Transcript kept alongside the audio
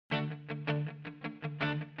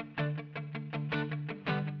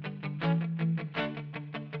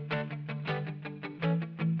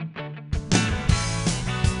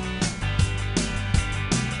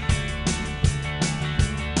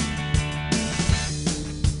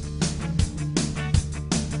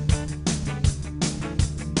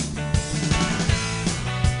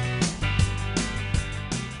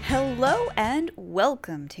and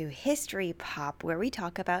welcome to History Pop, where we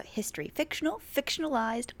talk about history, fictional,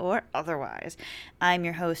 fictionalized, or otherwise. I'm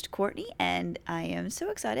your host, Courtney, and I am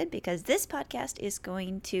so excited because this podcast is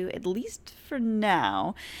going to, at least for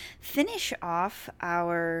now, finish off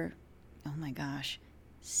our, oh my gosh,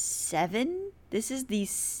 this is the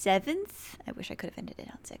 7th. I wish I could have ended it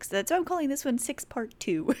on 6. That's why I'm calling this one 6 Part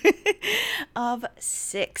 2 of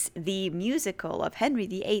 6, the musical of Henry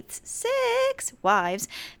VIII's 6 Wives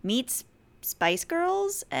meets Spice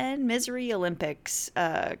Girls and Misery Olympics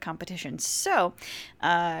competition. So,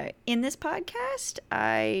 in this podcast,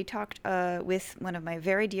 I talked with one of my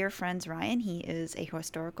very dear friends, Ryan. He is a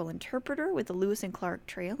historical interpreter with the Lewis and Clark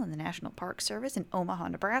Trail and the National Park Service in Omaha,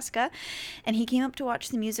 Nebraska, and he came up to watch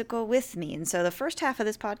the musical with me. And so the first half of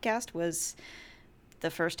this podcast was the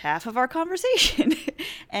first half of our conversation.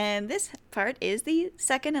 And this part is the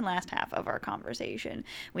second and last half of our conversation.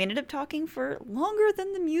 We ended up talking for longer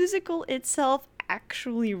than the musical itself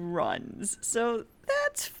actually runs. So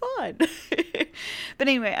that's fun. But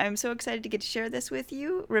anyway, I'm so excited to get to share this with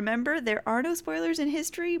you. Remember, there are no spoilers in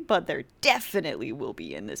history, but there definitely will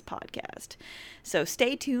be in this podcast. So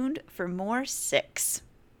stay tuned for more 6.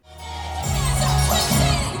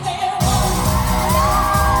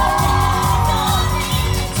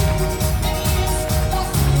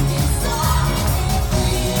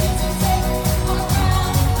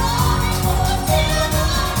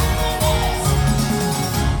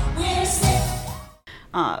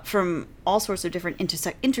 From all sorts of different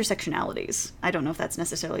intersectionalities. I don't know if that's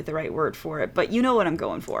necessarily the right word for it, but you know what I'm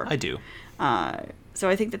going for. I do. So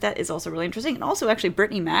I think that is also really interesting. And also, actually,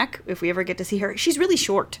 Brittany Mack, if we ever get to see her, she's really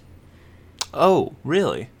short. Oh,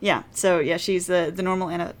 really? Yeah. So, yeah, she's the normal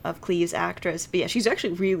Anna of Cleves actress. But, yeah, she's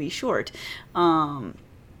actually really short. And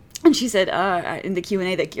she said in the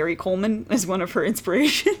Q&A that Gary Coleman is one of her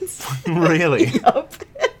inspirations. Really? Yup.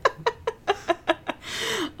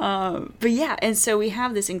 But yeah, and so we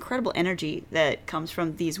have this incredible energy that comes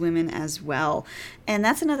from these women as well. And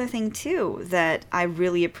that's another thing, too, that I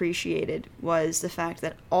really appreciated was the fact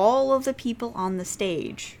that all of the people on the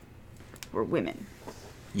stage were women.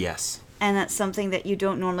 Yes. And that's something that you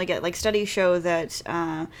don't normally get. Like, studies show that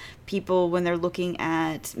people, when they're looking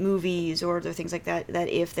at movies or other things like that, that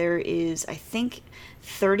if there is, I think,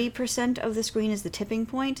 30% of the screen is the tipping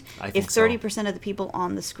point. If 30% of the people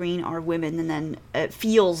on the screen are women, then it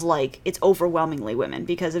feels like it's overwhelmingly women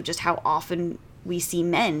because of just how often we see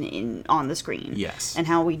men on the screen. Yes. And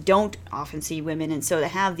how we don't often see women. And so to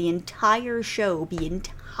have the entire show be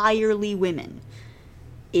entirely women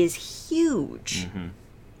is huge. Mm-hmm.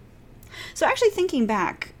 So actually thinking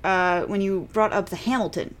back, when you brought up the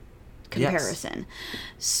Hamilton comparison,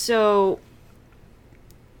 so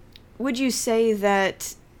would you say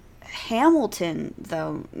that Hamilton,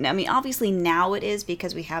 though, I mean, obviously now it is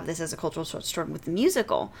because we have this as a cultural storm with the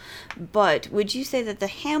musical, but would you say that the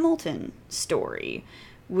Hamilton story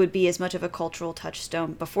would be as much of a cultural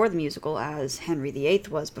touchstone before the musical as Henry VIII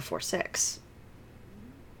was before 6?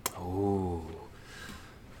 Oh.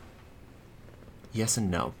 Yes and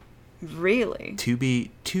no. Really? To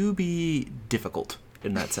be difficult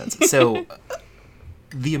in that sense. So,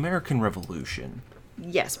 the American Revolution.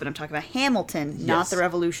 Yes, but I'm talking about Hamilton, not the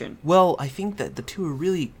Revolution. Well, I think that the two are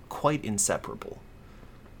really quite inseparable.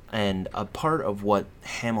 And a part of what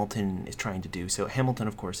Hamilton is trying to do, so Hamilton,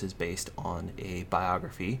 of course, is based on a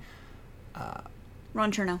biography.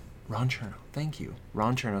 Ron Chernow. Ron Chernow, thank you.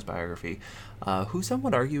 Ron Chernow's biography, who some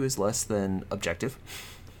would argue is less than objective.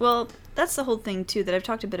 Well, that's the whole thing, too, that I've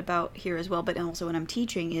talked a bit about here as well, but also when I'm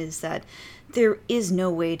teaching, is that there is no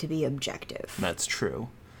way to be objective. That's true.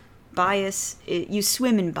 Bias, you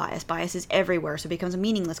swim in bias. Bias is everywhere, so it becomes a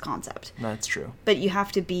meaningless concept. That's true. But you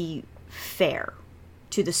have to be fair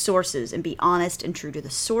to the sources and be honest and true to the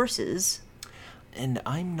sources. And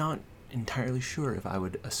I'm not entirely sure if I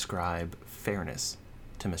would ascribe fairness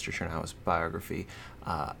to Mr. Chernow's biography.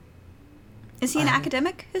 Is he an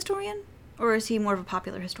academic historian? Or is he more of a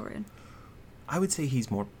popular historian? I would say he's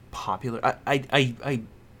more popular. I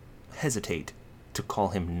hesitate to call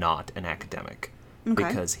him not an academic. Okay.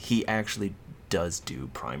 Because he actually does do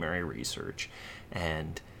primary research.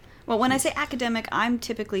 And well, when I say academic, I'm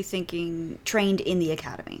typically thinking trained in the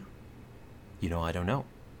academy. You know, I don't know.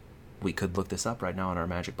 We could look this up right now on our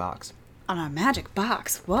magic box. On our magic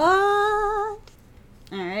box? What?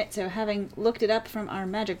 Alright, so having looked it up from our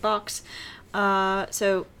magic box, yeah,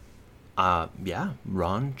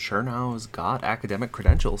 Ron Chernow's got academic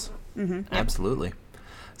credentials. Mm-hmm. Yep. Absolutely.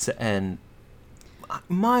 So, and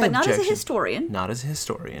but not as a historian. Not as a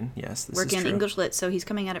historian, yes, this Working is on true. English Lit, so he's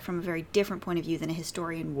coming at it from a very different point of view than a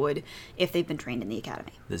historian would if they've been trained in the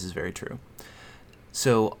academy. This is very true.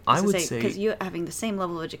 So I would say... Because you having the same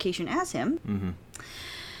level of education as him, Mm-hmm.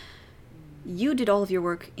 you did all of your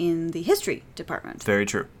work in the history department. Very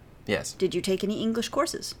true. Yes. Did you take any English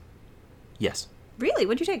courses? Yes. Really?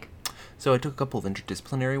 What'd you take? So I took a couple of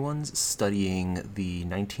interdisciplinary ones studying the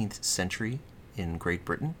 19th century in Great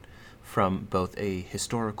Britain from both a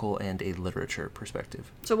historical and a literature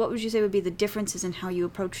perspective. So what would you say would be the differences in how you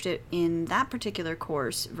approached it in that particular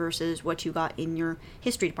course versus what you got in your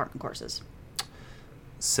history department courses?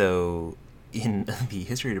 So in the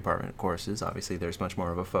history department courses, obviously there's much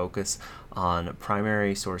more of a focus on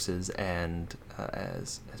primary sources and,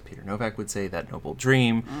 as Peter Novak would say, that noble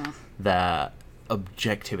dream, that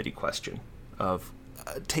objectivity question of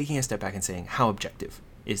taking a step back and saying, how objective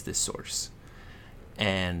is this source?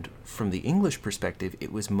 And from the English perspective,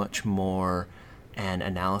 it was much more an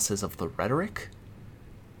analysis of the rhetoric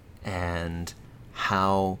and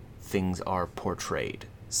how things are portrayed.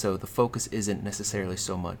 So the focus isn't necessarily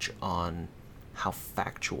so much on how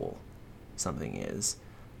factual something is,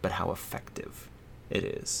 but how effective it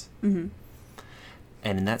is. Mm-hmm.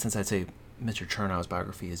 And in that sense, I'd say Mr. Chernow's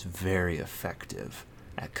biography is very effective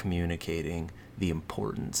at communicating the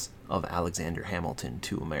importance of Alexander Hamilton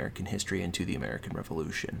to American history and to the American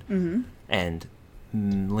Revolution. Mm-hmm. And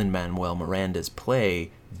Lin-Manuel Miranda's play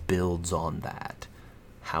builds on that.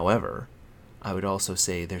 However, I would also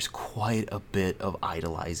say there's quite a bit of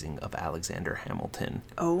idolizing of Alexander Hamilton.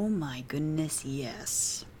 Oh my goodness,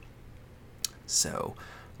 yes. So,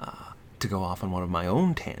 to go off on one of my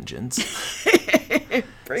own tangents,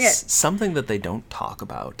 Bring it. something that they don't talk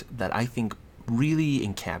about that I think really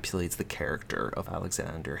encapsulates the character of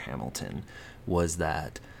Alexander Hamilton was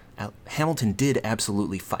that Hamilton did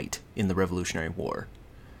absolutely fight in the Revolutionary War.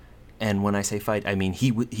 And when I say fight, I mean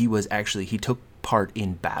he took part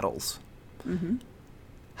in battles. Mm-hmm.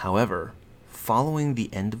 However, following the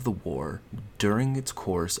end of the war, during its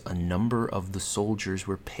course, a number of the soldiers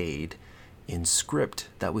were paid in script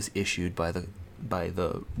that was issued by the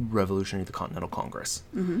the Continental Congress.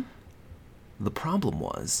 Mm-hmm. The problem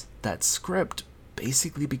was that script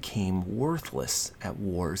basically became worthless at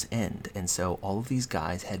war's end, and so all of these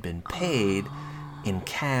guys had been paid in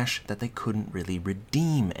cash that they couldn't really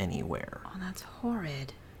redeem anywhere. Oh, that's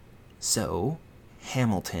horrid. So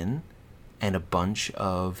Hamilton and a bunch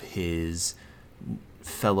of his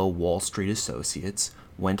fellow Wall Street associates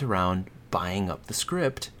went around buying up the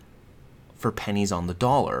script for pennies on the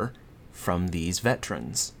dollar from these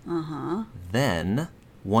veterans. Uh-huh. Then,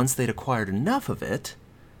 once they'd acquired enough of it,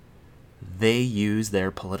 they used their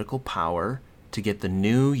political power to get the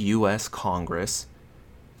new U.S. Congress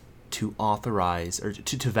to authorize or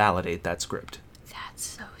to validate that script. That's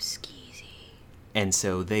so skeezy. And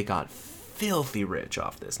so they got filthy rich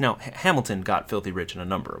off this. Now, Hamilton got filthy rich in a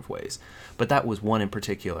number of ways, but that was one in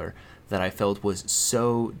particular that I felt was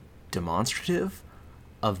so demonstrative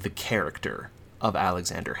of the character of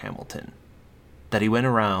Alexander Hamilton, that he went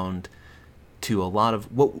around to a lot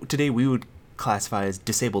of what today we would classify as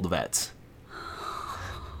disabled vets,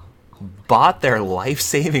 bought their life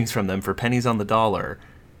savings from them for pennies on the dollar,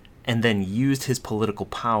 and then used his political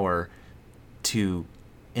power to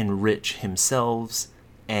enrich himself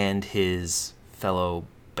and his fellow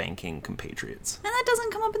banking compatriots. And that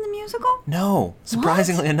doesn't come up in the musical? No,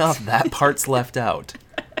 surprisingly enough, that part's left out.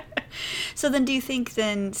 So then do you think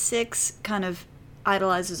then Six kind of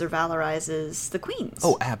idolizes or valorizes the queens?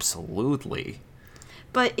 Oh, absolutely.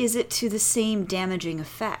 But is it to the same damaging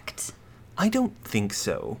effect? I don't think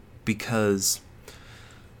so, because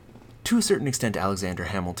to a certain extent, Alexander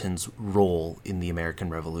Hamilton's role in the American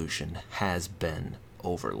Revolution has been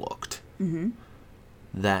overlooked. Mm-hmm.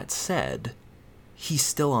 That said, he's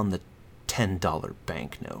still on the $10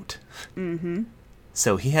 banknote. Mm-hmm.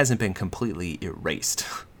 So he hasn't been completely erased.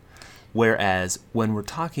 Whereas when we're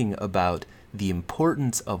talking about the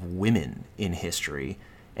importance of women in history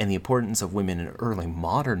and the importance of women in early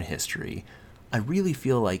modern history, I really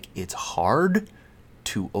feel like it's hard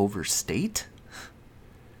to overstate,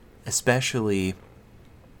 especially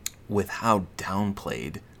with how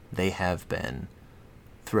downplayed they have been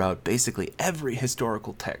throughout basically every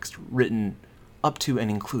historical text written up to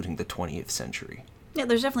and including the 20th century. Yeah,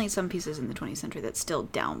 there's definitely some pieces in the 20th century that still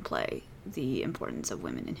downplay the importance of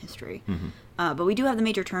women in history. Mm-hmm. But we do have the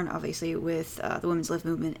major turn, obviously, with the women's lib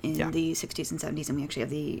movement in the 60s and 70s, and we actually have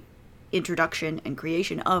the introduction and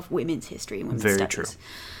creation of women's history and women's studies. Very true.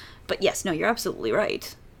 But yes, no, you're absolutely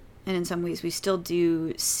right. And in some ways, we still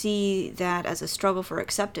do see that as a struggle for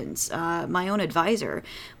acceptance. My own advisor,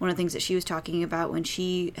 one of the things that she was talking about when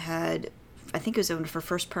she had, I think it was one of her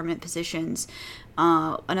first permanent positions,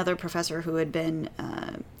 another professor who had been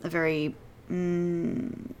a very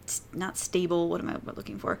not stable, what am I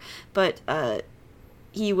looking for? But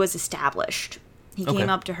he was established. He came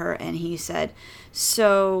up to her and he said,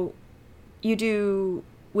 so you do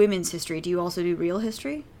women's history. Do you also do real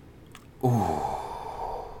history? Ooh.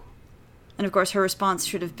 And of course her response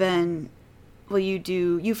should have been, well,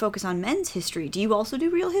 you focus on men's history. Do you also do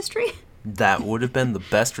real history? That would have been the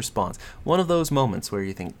best response. One of those moments where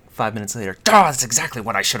you think 5 minutes later, that's exactly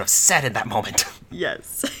what I should have said in that moment.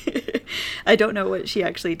 Yes. I don't know what she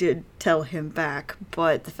actually did tell him back,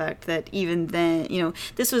 but the fact that even then,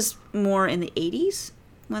 this was more in the 80s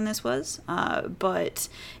when this was, but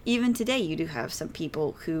even today you do have some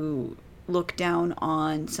people who look down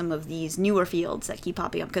on some of these newer fields that keep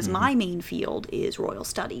popping up, because my main field is royal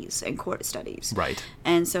studies and court studies. Right.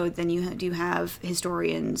 And so then you do have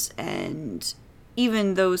historians and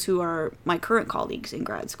even those who are my current colleagues in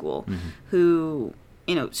grad school who,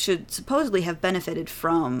 should supposedly have benefited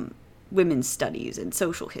from women's studies and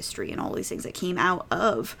social history and all these things that came out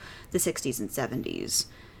of the 60s and 70s,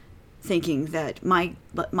 thinking that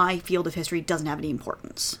my field of history doesn't have any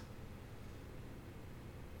importance.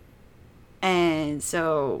 And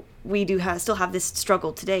so we do still have this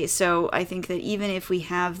struggle today. So I think that even if we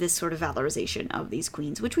have this sort of valorization of these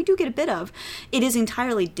queens, which we do get a bit of, it is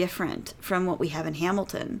entirely different from what we have in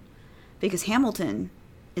Hamilton. Because Hamilton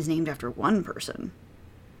is named after one person.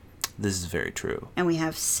 This is very true. And we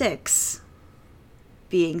have 6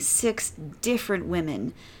 being 6 different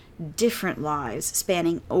women, different lives,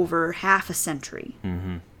 spanning over half a century.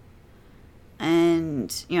 Mm-hmm.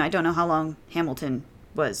 And, I don't know how long Hamilton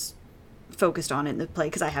was focused on in the play,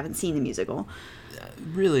 because I haven't seen the musical.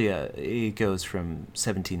 Really, it goes from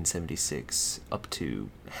 1776 up to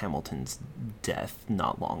Hamilton's death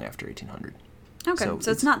not long after 1800. Okay,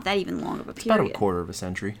 so it's not that even long of a period. About a quarter of a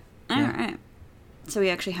century. All right. So we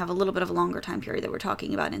actually have a little bit of a longer time period that we're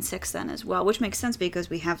talking about in 6 then as well, which makes sense because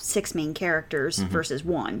we have 6 main characters versus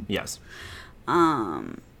 1. Yes.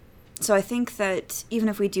 So I think that even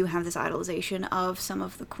if we do have this idolization of some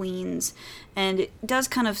of the queens, and it does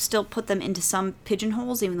kind of still put them into some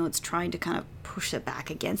pigeonholes, even though it's trying to kind of push it back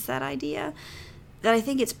against that idea, that I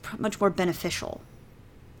think it's much more beneficial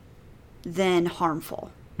than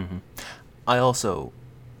harmful. Mm-hmm. I also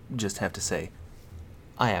just have to say,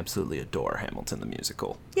 I absolutely adore Hamilton the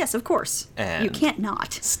musical. Yes, of course. And you can't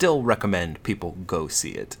not. Still recommend people go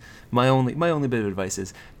see it. My only bit of advice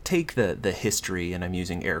is take the history, and I'm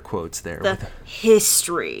using air quotes there. The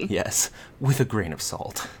history. Yes, with a grain of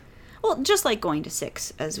salt. Well, just like going to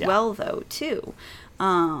 6 as well, though, too.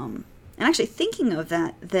 And actually thinking of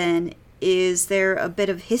that, then, is there a bit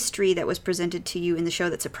of history that was presented to you in the show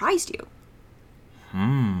that surprised you?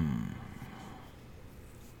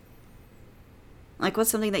 Like,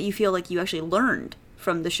 what's something that you feel like you actually learned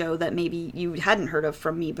from the show that maybe you hadn't heard of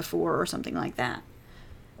from me before, or something like that?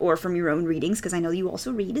 Or from your own readings, because I know you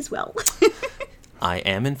also read as well. I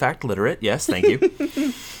am, in fact, literate. Yes, thank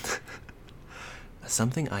you.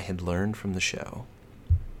 Something I had learned from the show.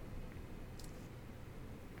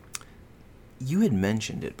 You had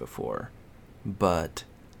mentioned it before, but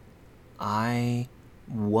I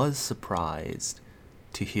was surprised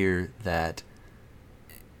to hear that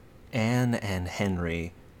Anne and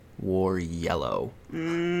Henry wore yellow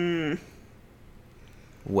when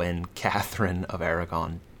Catherine of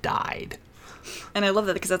Aragon died. And I love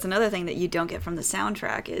that, because that's another thing that you don't get from the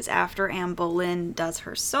soundtrack, is after Anne Boleyn does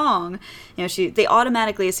her song, they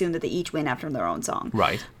automatically assume that they each win after their own song.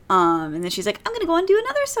 Right. And then she's like, I'm going to go and do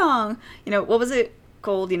another song. What was it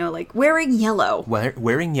called? Like Wearing Yellow.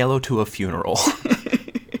 Wearing yellow to a funeral.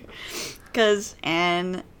 Because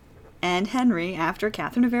Anne and Henry, after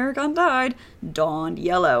Catherine of Aragon died, donned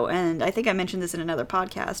yellow. And I think I mentioned this in another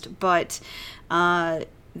podcast, but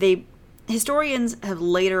historians have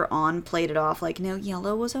later on played it off like, no,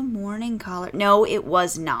 yellow was a mourning color. No, it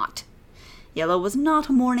was not. Yellow was not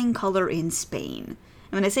a mourning color in Spain.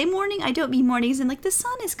 And when I say mourning, I don't mean mourning as in like the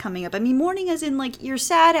sun is coming up. I mean mourning as in like you're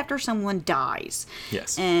sad after someone dies.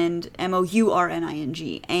 Yes. And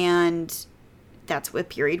mourning. And that's a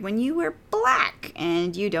period when you wear black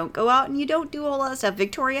and you don't go out and you don't do all that stuff.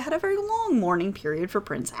 Victoria had a very long mourning period for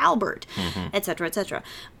Prince Albert, etc., etc.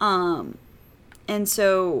 And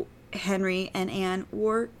so Henry and Anne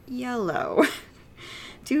wore yellow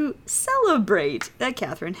to celebrate that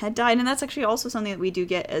Catherine had died. And that's actually also something that we do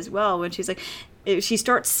get as well, when she's like, she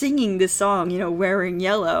starts singing this song, Wearing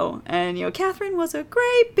Yellow, and, Catherine was a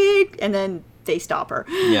great big, and then they stop her.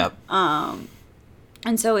 Yep.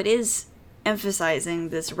 And so it is emphasizing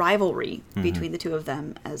this rivalry between the two of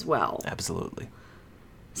them as well. Absolutely.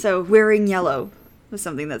 So Wearing Yellow was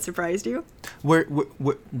something that surprised you?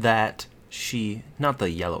 That she, not the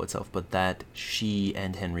yellow itself, but that she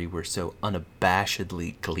and Henry were so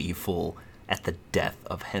unabashedly gleeful at the death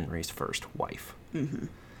of Henry's first wife. Mm-hmm.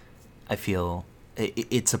 I feel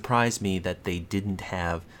it surprised me that they didn't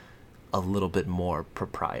have a little bit more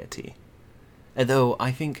propriety. And though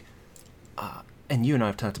I think, and you and I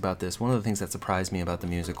have talked about this, one of the things that surprised me about the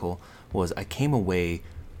musical was I came away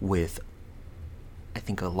with, I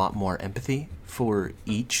think, a lot more empathy for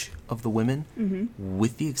each of the women,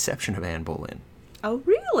 with the exception of Anne Boleyn. Oh,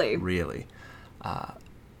 really? Really.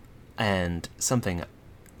 And something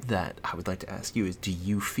that I would like to ask you is, do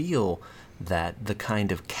you feel that the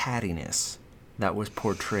kind of cattiness that was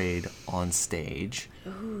portrayed on stage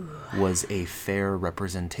was a fair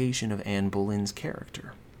representation of Anne Boleyn's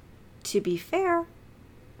character? To be fair,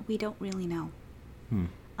 we don't really know.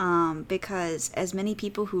 Because as many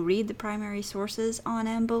people who read the primary sources on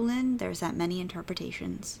Anne Boleyn, there's that many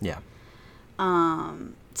interpretations. Yeah.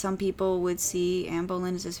 Some people would see Anne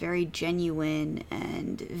Boleyn as this very genuine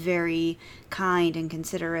and very kind and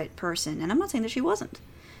considerate person, and I'm not saying that she wasn't.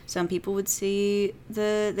 Some people would see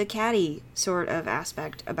the catty sort of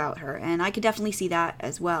aspect about her, and I could definitely see that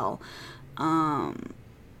as well. I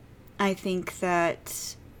think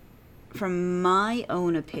that from my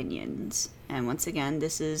own opinions, and once again,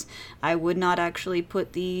 I would not actually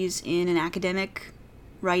put these in an academic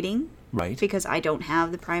writing. Right. Because I don't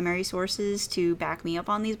have the primary sources to back me up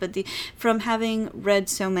on these, but from having read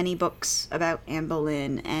so many books about Anne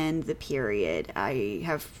Boleyn and the period, I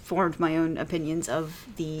have formed my own opinions of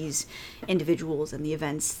these individuals and the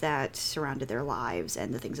events that surrounded their lives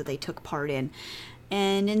and the things that they took part in.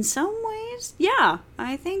 And in some ways, yeah,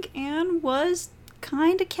 I think Anne was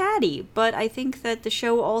kind of catty, but I think that the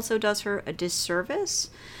show also does her a disservice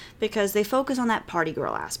because they focus on that party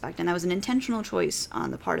girl aspect, and that was an intentional choice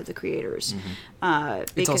on the part of the creators.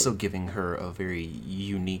 It's also giving her a very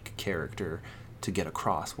unique character to get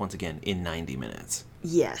across, once again, in 90 minutes.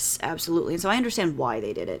 Yes, absolutely. And so I understand why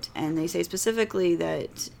they did it. And they say specifically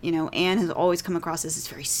that, Anne has always come across as this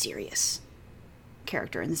very serious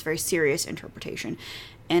character and this very serious interpretation.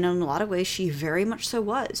 And in a lot of ways, she very much so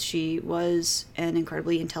was. She was an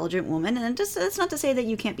incredibly intelligent woman. And that's not to say that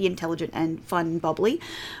you can't be intelligent and fun and bubbly.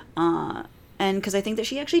 And because I think that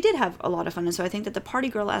she actually did have a lot of fun. And so I think that the party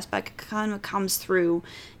girl aspect kind of comes through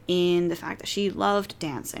in the fact that she loved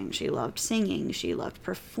dancing. She loved singing. She loved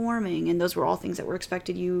performing. And those were all things that were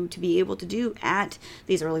expected you to be able to do at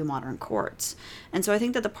these early modern courts. And so I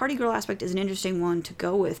think that the party girl aspect is an interesting one to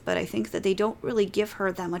go with. But I think that they don't really give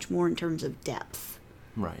her that much more in terms of depth.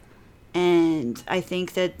 Right. And I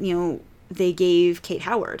think that, they gave Kate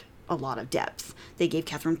Howard a lot of depth. They gave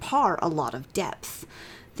Catherine Parr a lot of depth.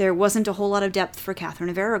 There wasn't a whole lot of depth for Catherine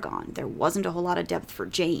of Aragon. There wasn't a whole lot of depth for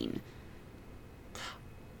Jane.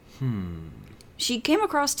 She came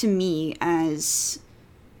across to me as,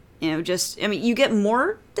 you get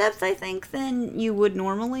more depth, I think, than you would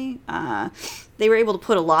normally. They were able to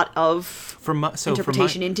put a lot of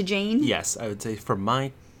interpretation into Jane. Yes, I would say from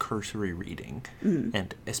my cursory reading,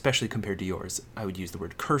 and especially compared to yours, I would use the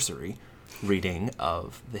word cursory reading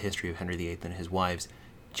of the history of Henry VIII and his wives.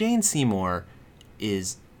 Jane Seymour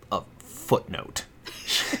is a footnote.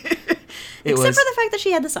 Except for the fact that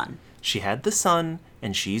she had the son. She had the son,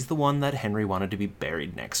 and she's the one that Henry wanted to be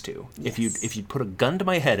buried next to. Yes. If you'd put a gun to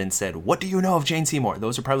my head and said, "What do you know of Jane Seymour?"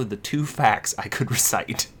 Those are probably the two facts I could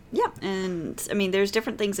recite. Yeah, and there's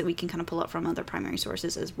different things that we can kind of pull up from other primary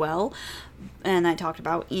sources as well, and I talked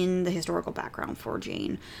about in the historical background for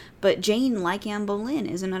Jane. But Jane, like Anne Boleyn,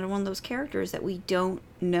 is another one of those characters that we don't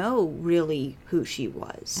know really who she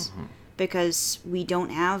was, because we don't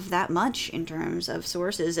have that much in terms of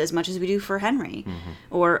sources as much as we do for Henry,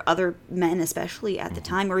 or other men especially at the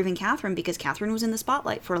time, or even Catherine, because Catherine was in the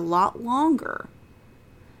spotlight for a lot longer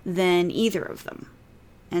than either of them.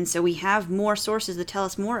 And so we have more sources that tell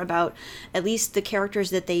us more about at least the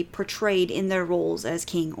characters that they portrayed in their roles as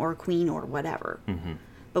king or queen or whatever.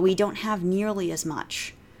 But we don't have nearly as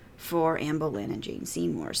much for Anne Boleyn and Jane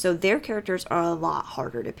Seymour. So their characters are a lot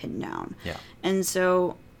harder to pin down. Yeah. And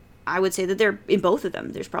so I would say that in both of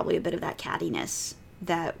them, there's probably a bit of that cattiness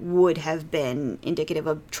that would have been indicative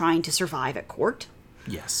of trying to survive at court.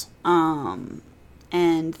 Yes.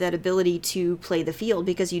 And that ability to play the field,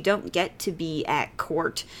 because you don't get to be at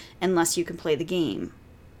court unless you can play the game.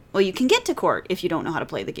 Well, you can get to court if you don't know how to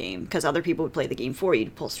play the game, because other people would play the game for you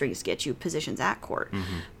to pull strings to get you positions at court.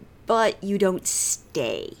 But you don't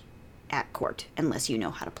stay at court unless you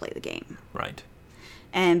know how to play the game. Right.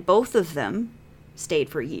 And both of them stayed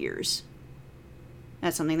for years.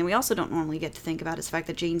 That's something that we also don't normally get to think about, is the fact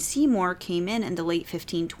that Jane Seymour came in the late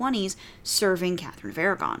 1520s serving Catherine of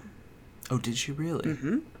Aragon. Oh, did she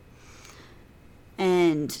really?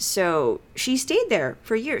 And so she stayed there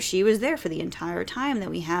for years. She was there for the entire time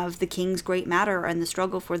that we have the King's Great Matter and the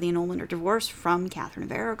struggle for the annulment or divorce from Catherine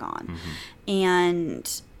of Aragon.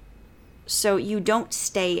 And so you don't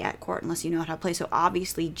stay at court unless you know how to play. So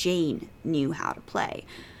obviously Jane knew how to play.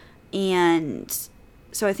 And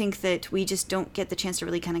so I think that we just don't get the chance to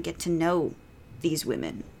really kind of get to know these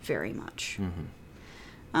women very much.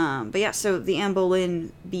 But yeah, so the Anne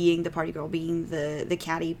Boleyn being the party girl, being the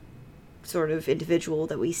catty sort of individual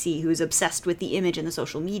that we see who's obsessed with the image and the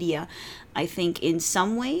social media, I think in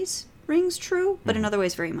some ways rings true, but in other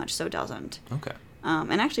ways very much so doesn't. Okay.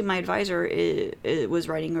 And actually my advisor was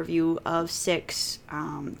writing a review of Six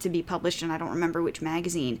to be published, and I don't remember which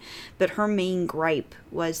magazine, but her main gripe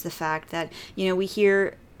was the fact that, you know, we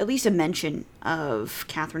hear at least a mention of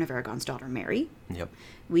Catherine of Aragon's daughter Mary. Yep.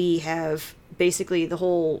 We have basically the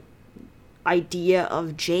whole idea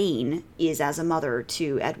of Jane is as a mother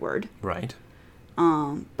to Edward. Right.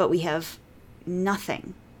 But we have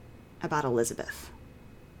nothing about Elizabeth,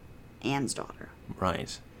 Anne's daughter.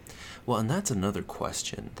 Right. Well, and that's another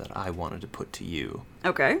question that I wanted to put to you.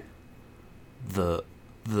 Okay. The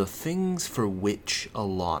things for which a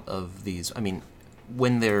lot of these, I mean,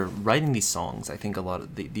 when they're writing these songs, I think a lot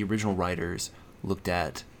of the original writers looked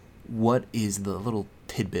at what is the little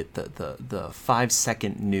tidbit, the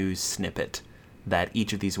 5-second news snippet that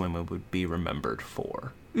each of these women would be remembered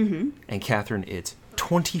for. And Catherine, it's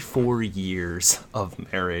 24 years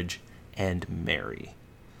of marriage and Mary.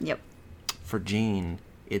 Yep. For Jane,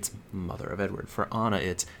 it's mother of Edward. For Anna,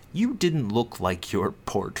 it's you didn't look like your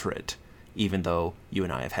portrait, even though you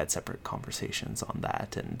and I have had separate conversations on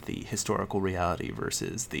that and the historical reality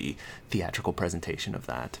versus the theatrical presentation of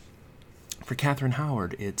that. For Catherine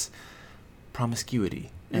Howard, it's promiscuity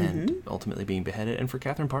and ultimately being beheaded. And for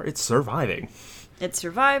Catherine Parr, it's surviving. It's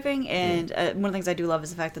surviving, and one of the things I do love is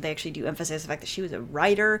the fact that they actually do emphasize the fact that she was a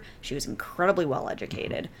writer. She was incredibly well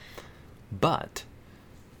educated. But,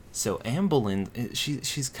 so Anne Boleyn,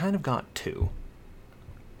 she's kind of got two.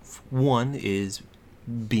 One is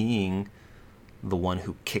being the one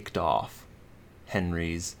who kicked off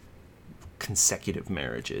Henry's consecutive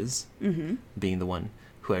marriages, being the one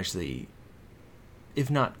who actually,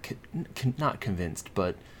 if not not convinced,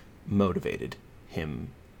 but motivated him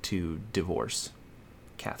to divorce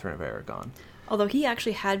Catherine of Aragon. Although he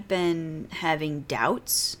actually had been having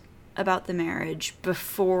doubts about the marriage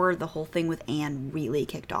before the whole thing with Anne really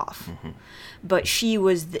kicked off. But she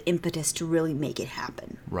was the impetus to really make it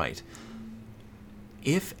happen. Right.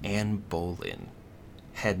 If Anne Boleyn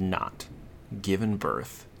had not given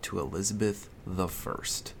birth to Elizabeth I,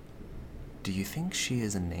 do you think she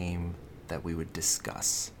is a name that we would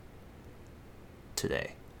discuss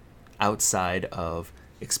today, outside of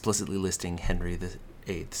explicitly listing Henry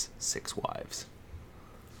VIII's 6 wives?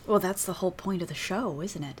 Well, that's the whole point of the show,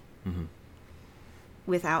 isn't it?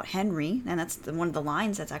 Without Henry, and that's one of the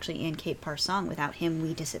lines that's actually in Kate Parr's song, without him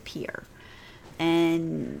we disappear.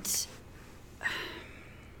 And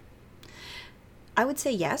I would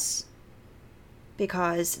say yes,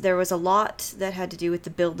 because there was a lot that had to do with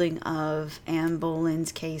the building of Anne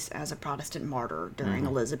Boleyn's case as a Protestant martyr during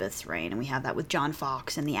Elizabeth's reign. And we have that with John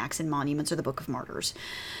Foxe and the Acts and Monuments, or the Book of Martyrs.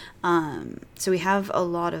 So we have a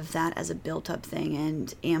lot of that as a built-up thing,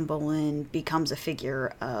 and Anne Boleyn becomes a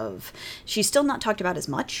figure of... She's still not talked about as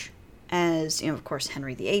much as, of course,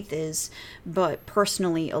 Henry VIII is, but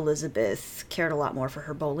personally, Elizabeth cared a lot more for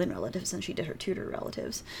her Boleyn relatives than she did her Tudor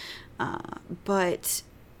relatives. But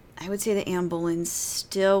I would say that Anne Boleyn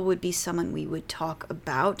still would be someone we would talk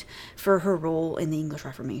about for her role in the English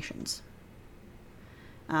Reformations.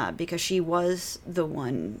 Because she was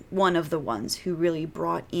one of the ones who really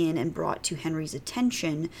brought in and brought to Henry's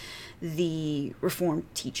attention the Reformed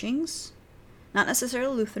teachings. Not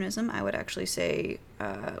necessarily Lutheranism, I would actually say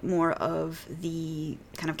more of the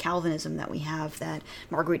kind of Calvinism that we have, that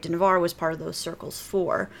Marguerite de Navarre was part of those circles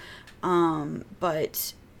for.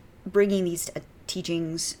 But bringing these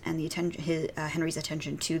teachings and Henry's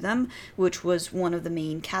attention to them, which was one of the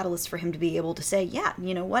main catalysts for him to be able to say, yeah,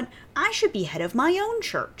 you know what, I should be head of my own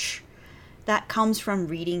church. That comes from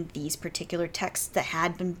reading these particular texts that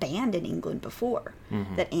had been banned in England before,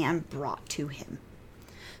 that Anne brought to him.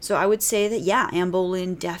 So I would say that, yeah, Anne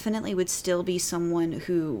Boleyn definitely would still be someone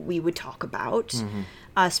who we would talk about,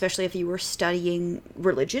 especially if you were studying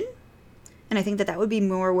religion. And I think that would be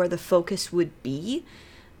more where the focus would be,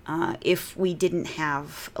 if we didn't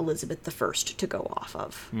have Elizabeth I to go off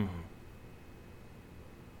of.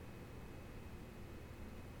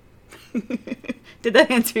 Did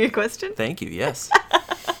that answer your question? Thank you, yes.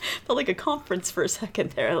 Felt like a conference for a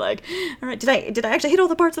second there. Like, all right, did I actually hit all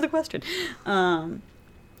the parts of the question?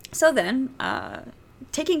 So then,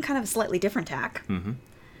 taking kind of a slightly different tack,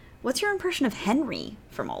 what's your impression of Henry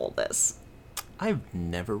from all of this? I've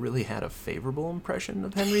never really had a favorable impression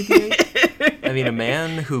of Henry VIII. I mean, a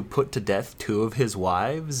man who put to death 2 of his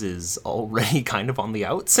wives is already kind of on the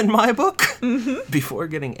outs in my book, before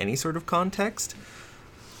getting any sort of context.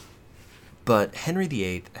 But Henry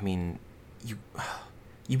VIII, I mean, you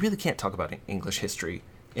really can't talk about English history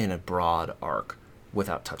in a broad arc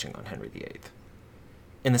without touching on Henry VIII.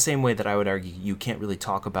 In the same way that I would argue you can't really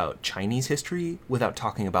talk about Chinese history without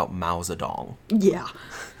talking about Mao Zedong. Yeah.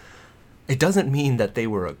 It doesn't mean that they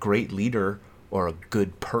were a great leader or a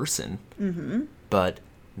good person, but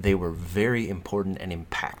they were very important and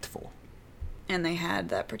impactful. And they had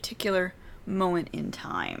that particular moment in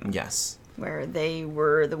time. Yes. Where they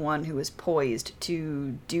were the one who was poised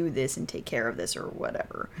to do this and take care of this or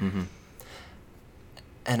whatever.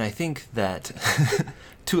 And I think that,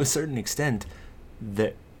 to a certain extent,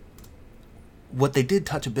 that what they did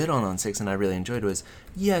touch a bit on 6, and I really enjoyed, was,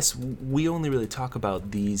 yes, we only really talk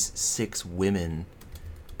about these 6 women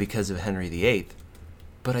because of Henry VIII,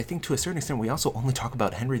 but I think to a certain extent we also only talk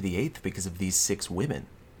about Henry VIII because of these 6 women.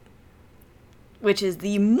 Which is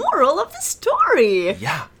the moral of the story.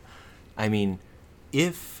 Yeah. I mean,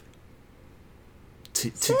 if...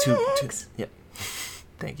 To yeah.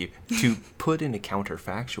 Thank you. To put in a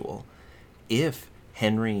counterfactual, if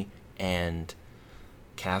Henry and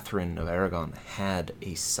Catherine of Aragon had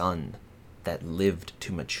a son that lived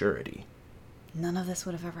to maturity, none of this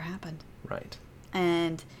would have ever happened. Right.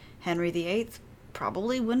 And Henry VIII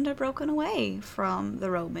probably wouldn't have broken away from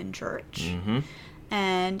the Roman Church.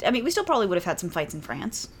 And, I mean, we still probably would have had some fights in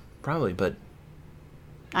France. Probably, but...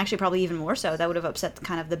 Actually, probably even more so. That would have upset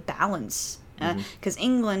kind of the balance. Because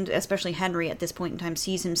England, especially Henry at this point in time,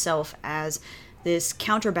 sees himself as this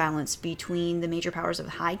counterbalance between the major powers of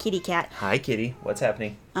Hi Kitty Cat. Hi Kitty, what's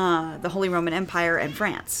happening? The Holy Roman Empire and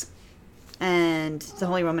France. And the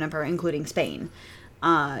Holy Roman Empire, including Spain.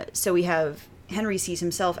 So we have... Henry sees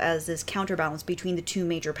himself as this counterbalance between the 2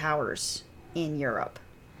 major powers in Europe.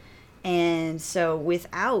 And so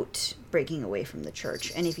without breaking away from the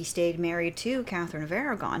church, and if he stayed married to Catherine of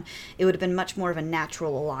Aragon, it would have been much more of a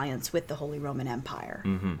natural alliance with the Holy Roman Empire.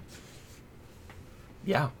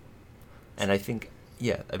 Yeah. And I think,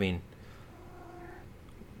 yeah, I mean,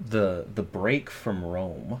 the break from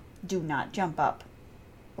Rome... Do not jump up.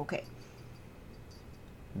 Okay.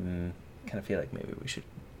 Kind of feel like maybe we should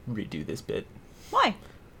redo this bit. Why?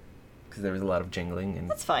 Because there was a lot of jingling and...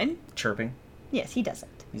 That's fine. Chirping. Yes, he doesn't.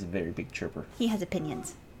 He's a very big chirper. He has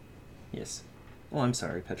opinions. Yes. Well, I'm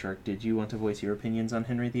sorry, Petrarch. Did you want to voice your opinions on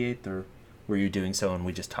Henry VIII, or were you doing so and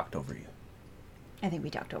we just talked over you? I think we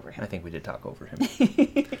talked over him. I think we did talk over him.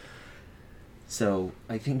 So,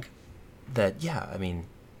 I think that, yeah, I mean,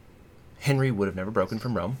 Henry would have never broken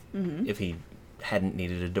from Rome if he hadn't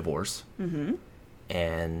needed a divorce.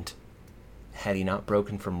 And had he not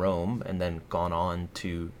broken from Rome and then gone on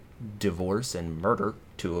to divorce and murder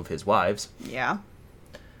 2 of his wives... Yeah.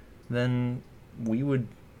 Then he would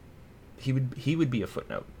be a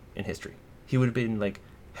footnote in history. He would have been like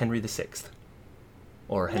Henry VI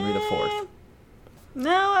or Henry IV.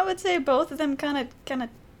 No, I would say both of them kind of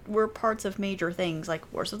were parts of major things,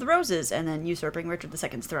 like Wars of the Roses and then usurping Richard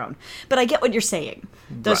II's throne. But I get what you're saying.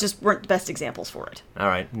 Those just weren't the best examples for it. All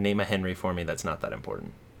right, name a Henry for me that's not that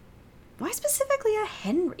important. Why specifically a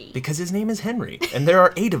Henry? Because his name is Henry, and there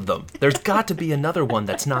are 8 of them. There's got to be another one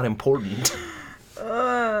that's not important.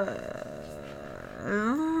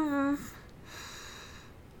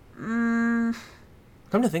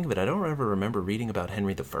 Come to think of it, I don't ever remember reading about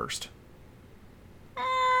Henry I.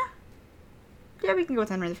 Yeah, we can go with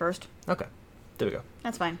Henry I. Okay, there we go.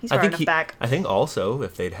 That's fine. He's far enough back. I think also,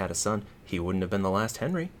 if they'd had a son, he wouldn't have been the last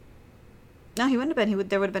Henry. No, he wouldn't have been.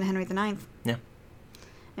 There would have been Henry IX. Yeah.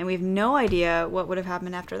 And we have no idea what would have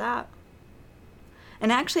happened after that.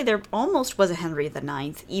 And actually, there almost was a Henry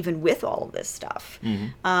IX, even with all of this stuff.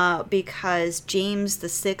 Because James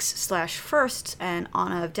VI/1 and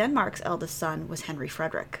Anna of Denmark's eldest son was Henry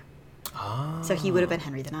Frederick. Oh. So he would have been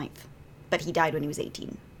Henry IX. But he died when he was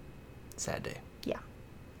 18. Sad day. Yeah.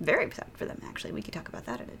 Very sad for them, actually. We could talk about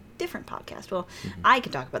that in a different podcast. Well, I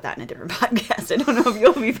could talk about that in a different podcast. I don't know if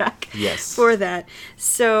you'll be back for that.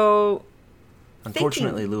 So...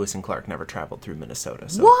 Unfortunately, Lewis and Clark never traveled through Minnesota,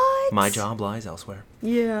 so what? My job lies elsewhere.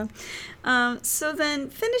 Yeah. So then,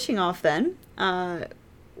 finishing off then,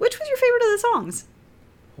 which was your favorite of the songs?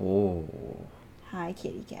 Oh. Hi,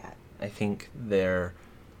 Kitty Cat. I think they're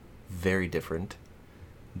very different,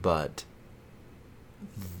 but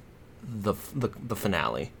the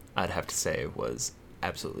finale, I'd have to say, was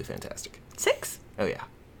absolutely fantastic. 6? Oh, yeah.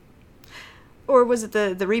 Or was it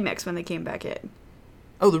the remix when they came back in?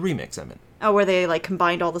 Oh, the remix, I meant. Oh, where they, like,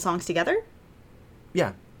 combined all the songs together?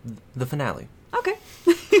 Yeah, the finale. Okay.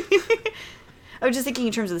 I was just thinking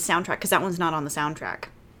in terms of the soundtrack, because that one's not on the soundtrack.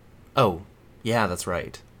 Oh, yeah, that's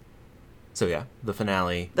right. So yeah, the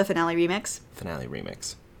finale. The finale remix? Finale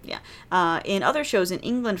remix. Yeah. In other shows in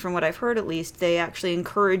England, from what I've heard at least, they actually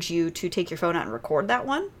encourage you to take your phone out and record that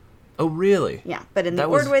one. Oh, really? Yeah, but in the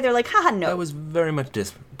Ordway, they're like, haha, no. That was very much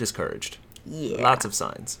discouraged. Yeah. Lots of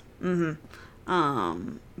signs.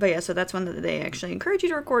 But yeah, so that's one that they actually encourage you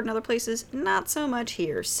to record in other places. Not so much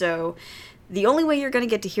here. So the only way you're going to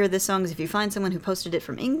get to hear this song is if you find someone who posted it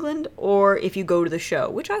from England, or if you go to the show,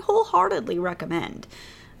 which I wholeheartedly recommend.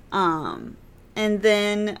 And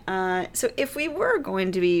then, so if we were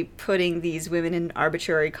going to be putting these women in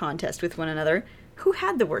arbitrary contest with one another, who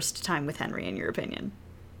had the worst time with Henry, in your opinion?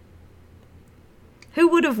 Who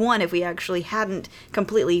would have won if we actually hadn't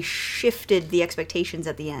completely shifted the expectations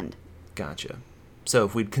at the end? Gotcha. So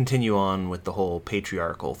if we'd continue on with the whole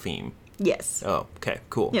patriarchal theme. Yes. Oh, okay,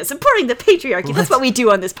 cool. Yeah, supporting the patriarchy. That's what we do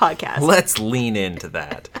on this podcast. Let's lean into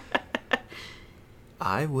that.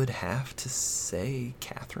 I would have to say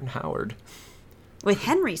Catherine Howard. With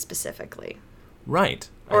Henry specifically. Right.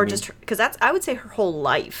 Or just, because that's, I would say, her whole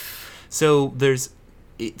life. So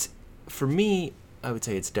for me, I would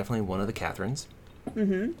say it's definitely one of the Catherines.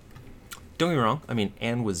 Mm-hmm. Don't get me wrong. I mean,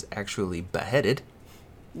 Anne was actually beheaded.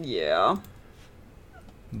 Yeah.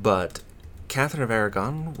 But Catherine of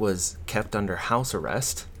Aragon was kept under house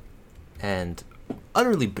arrest and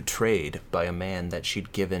utterly betrayed by a man that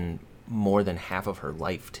she'd given more than half of her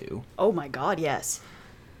life to. Oh my God, yes.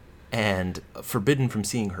 And forbidden from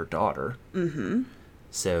seeing her daughter. Mm-hmm.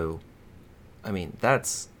 So, I mean,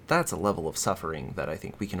 that's a level of suffering that I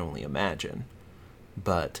think we can only imagine.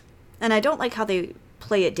 But... And I don't like how they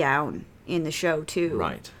play it down in the show, too.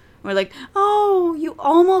 Right. We're like, oh, you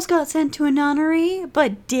almost got sent to a nunnery,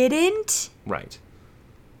 but didn't? Right.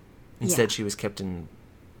 Instead, she was kept in,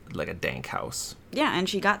 like, a dank house. Yeah, and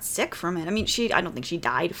she got sick from it. I mean, I don't think she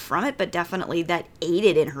died from it, but definitely that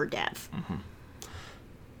aided in her death. Mm-hmm.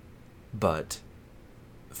 But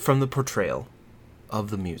from the portrayal of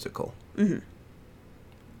the musical,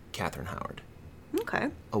 Catherine Howard. Okay.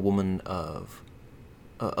 A woman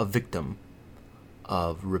a victim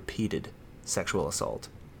of repeated sexual assault,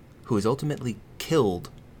 who is ultimately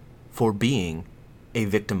killed for being a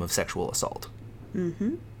victim of sexual assault.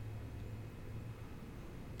 Mm-hmm.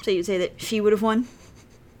 So you'd say that she would have won?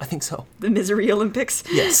 I think so. The Misery Olympics?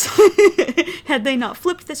 Yes. Had they not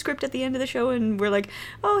flipped the script at the end of the show and were like,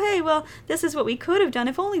 oh, hey, well, this is what we could have done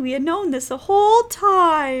if only we had known this the whole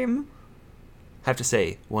time. Have to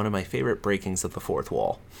say, one of my favorite breakings of the fourth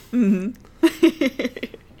wall. Mm-hmm.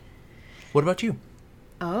 What about you?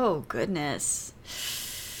 Oh, goodness.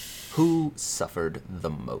 Who suffered the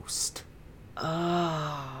most?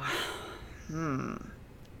 Oh.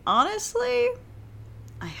 Honestly,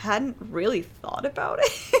 I hadn't really thought about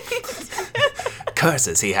it.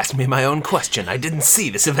 Curses, he asked me my own question. I didn't see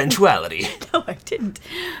this eventuality. No, I didn't.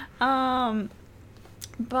 But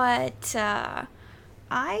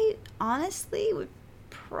I honestly would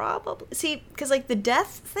probably... See, because, like, the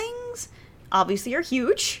death things obviously are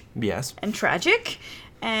huge. Yes. And tragic.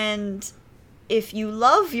 And if you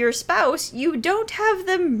love your spouse, you don't have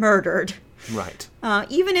them murdered. Right.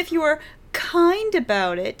 Even if you are kind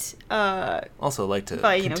about it. Also like to...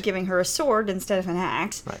 By, giving her a sword instead of an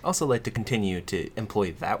axe. Right. Also like to continue to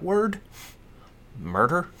employ that word.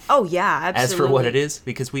 Murder. Oh, yeah, absolutely. As for what it is,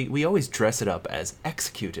 because we always dress it up as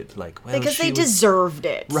executed. Like, well, because they deserved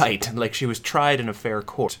it. Right. Like she was tried in a fair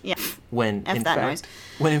court. Yeah. When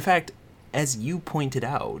in fact, as you pointed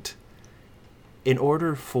out, in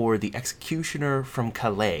order for the executioner from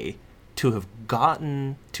Calais to have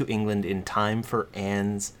gotten to England in time for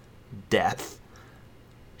Anne's death,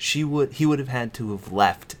 he would have had to have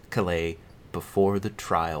left Calais before the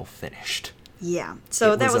trial finished. Yeah.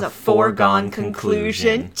 So that was a foregone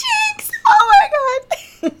conclusion. Jinx! Oh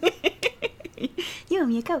my God! You owe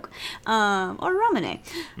me a Coke. Or a Ramune.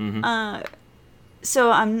 Mm-hmm.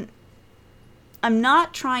 So I'm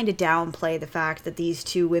not trying to downplay the fact that these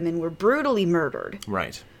two women were brutally murdered.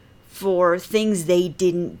 Right. For things they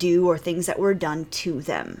didn't do or things that were done to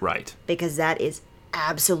them. Right. Because that is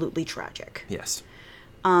absolutely tragic. Yes.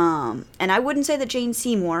 And I wouldn't say that Jane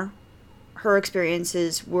Seymour, her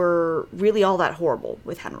experiences were really all that horrible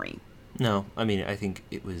with Henry. No, I mean, I think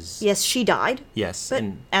it was... Yes, she died. Yes. But,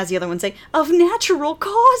 as the other ones say, of natural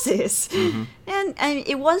causes. Mm-hmm. And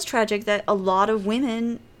it was tragic that a lot of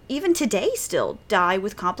women even today still die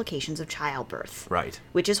with complications of childbirth. Right.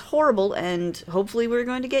 Which is horrible, and hopefully we're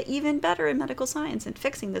going to get even better in medical science and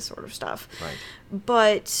fixing this sort of stuff. Right.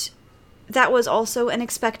 But that was also an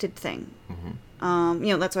expected thing.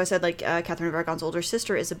 Mm-hmm. That's why I said, Catherine of Aragon's older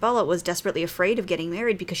sister, Isabella, was desperately afraid of getting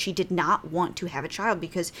married because she did not want to have a child,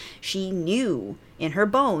 because she knew in her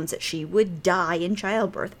bones that she would die in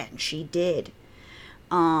childbirth, and she did.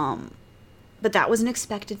 But that was an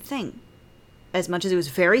expected thing. As much as it was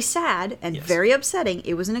very sad and very upsetting,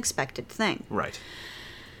 it was an expected thing. Right.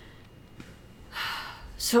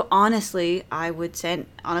 So honestly, I would say,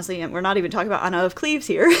 and we're not even talking about Anna of Cleves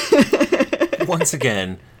here. Once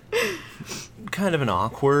again, kind of an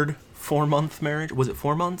awkward 4-month marriage. Was it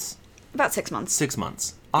 4 months? About 6 months. 6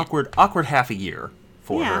 months. Awkward half a year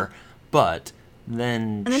for her. But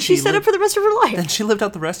then... And then she set up for the rest of her life. Then she lived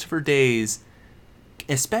out the rest of her days,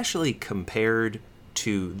 especially compared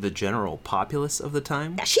to the general populace of the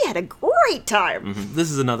time. Yeah, she had a great time. Mm-hmm. This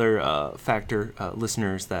is another factor,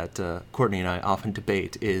 listeners, that Courtney and I often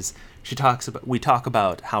debate, is we talk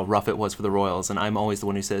about how rough it was for the royals, and I'm always the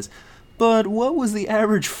one who says, but what was the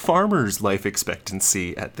average farmer's life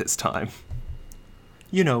expectancy at this time?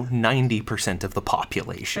 90% of the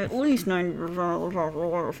population. At least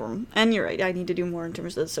 90%. And you're right, I need to do more in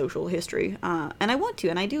terms of social history. And I want to,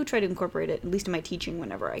 and I do try to incorporate it, at least in my teaching,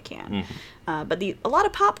 whenever I can. Mm-hmm. But a lot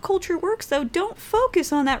of pop culture works, though, don't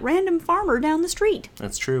focus on that random farmer down the street.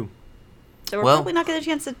 That's true. So we're probably not getting a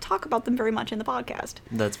chance to talk about them very much in the podcast.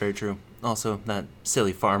 That's very true. Also, that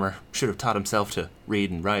silly farmer should have taught himself to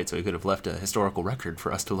read and write, so he could have left a historical record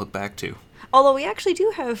for us to look back to. Although we actually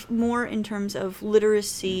do have more in terms of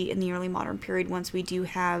literacy in the early modern period once we do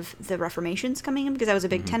have the Reformations coming in, because that was a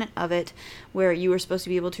big tenet of it, where you were supposed to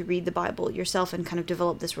be able to read the Bible yourself and kind of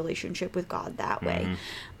develop this relationship with God that way.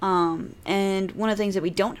 And one of the things that we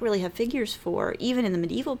don't really have figures for, even in the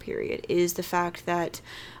medieval period, is the fact that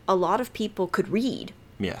a lot of people could read,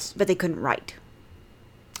 yes, but they couldn't write.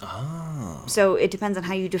 Oh. So it depends on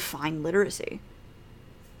how you define literacy.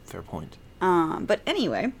 Fair point. But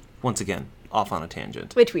anyway... Once again, off on a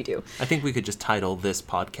tangent. Which we do. I think we could just title this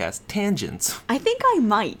podcast Tangents. I think I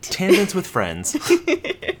might. Tangents with Friends.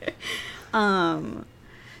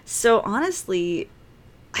 So honestly,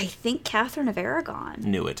 I think Catherine of Aragon...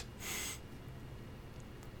 Knew it.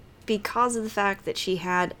 Because of the fact that she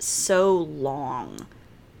had so long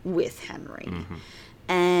with Henry. Mm-hmm.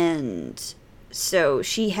 And... So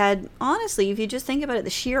she had, honestly, if you just think about it, the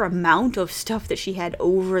sheer amount of stuff that she had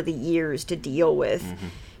over the years to deal with,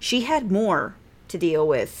 she had more to deal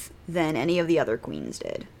with than any of the other queens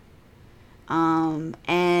did.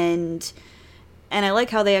 And I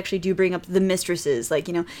like how they actually do bring up the mistresses.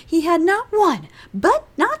 He had not one, but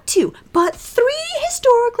not two, but 3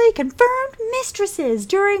 historically confirmed mistresses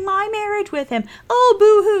during my marriage with him. Oh,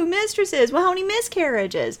 boo-hoo, mistresses. Well, how many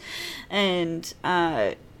miscarriages? And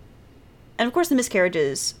of course, the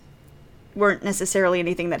miscarriages weren't necessarily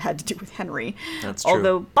anything that had to do with Henry. That's true.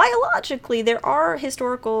 Although, biologically, there are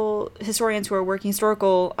historians who are working,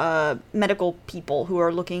 historical medical people who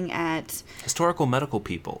are looking at... Historical medical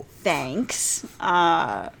people. Thanks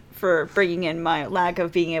for bringing in my lack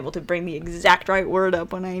of being able to bring the exact right word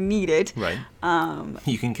up when I need it. Right.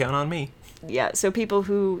 You can count on me. Yeah, so people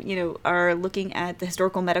who, are looking at the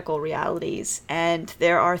historical medical realities, and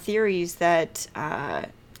there are theories that...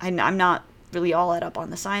 I'm not really all up on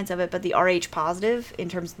the science of it, but the Rh positive in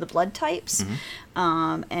terms of the blood types,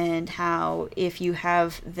 and how if you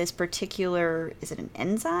have this particular, is it an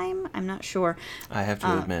enzyme? I'm not sure. I have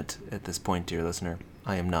to admit, at this point, dear listener,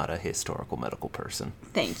 I am not a historical medical person.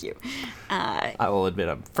 Thank you. I will admit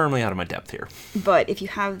I'm firmly out of my depth here. But if you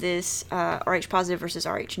have this Rh positive versus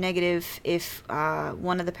Rh negative, if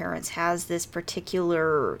one of the parents has this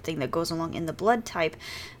particular thing that goes along in the blood type,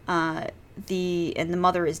 the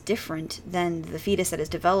mother is different than the fetus that is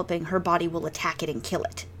developing, her body will attack it and kill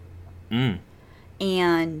it.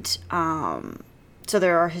 And so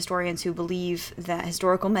there are historians who believe that,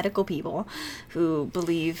 historical medical people who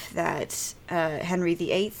believe that Henry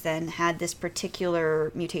VIII then had this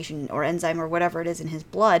particular mutation or enzyme or whatever it is in his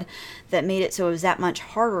blood that made it so it was that much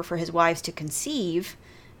harder for his wives to conceive,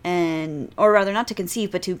 or rather not to conceive,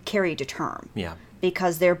 but to carry to term. Yeah.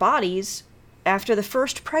 Because their bodies, after the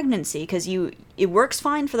first pregnancy, because it works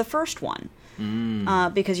fine for the first one,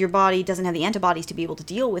 because your body doesn't have the antibodies to be able to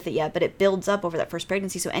deal with it yet, but it builds up over that first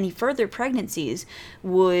pregnancy. So any further pregnancies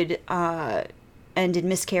would end in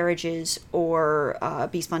miscarriages or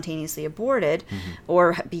be spontaneously aborted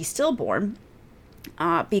or be stillborn,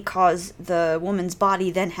 because the woman's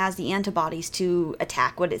body then has the antibodies to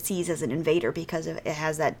attack what it sees as an invader because it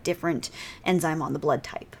has that different enzyme on the blood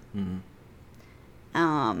type.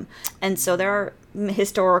 And so there are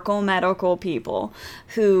historical medical people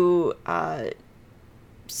who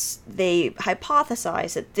they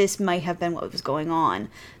hypothesize that this might have been what was going on,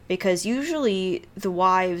 because usually the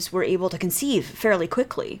wives were able to conceive fairly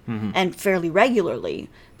quickly and fairly regularly,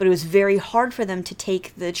 but it was very hard for them to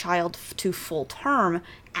take the child to full term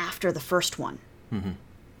after the first one. I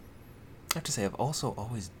have to say, I've also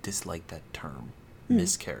always disliked that term,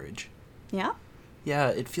 miscarriage. Yeah? Yeah,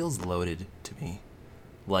 it feels loaded to me.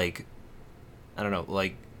 Like, I don't know,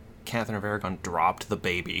 like Catherine of Aragon dropped the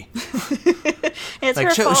baby. It's like,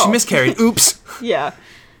 her fault. She miscarried. Oops. Yeah.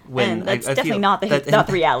 And that's definitely not the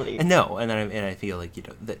reality. No, and I feel like, you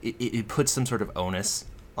know, that it puts some sort of onus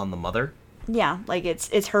on the mother. Yeah, like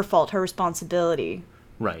it's her fault, her responsibility.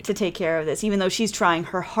 Right. To take care of this, even though she's trying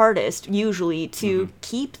her hardest, usually, to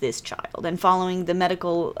keep this child and following the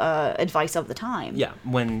medical advice of the time. Yeah,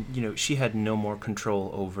 when, you know, she had no more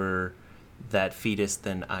control over that fetus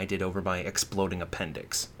than I did over my exploding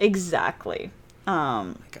appendix. Exactly.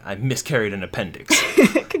 Like, I miscarried an appendix.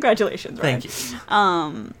 Congratulations, Ryan. Thank you.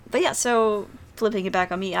 But yeah, so flipping it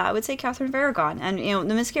back on me, I would say Catherine of Aragon. And, you know,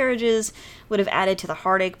 the miscarriages would have added to the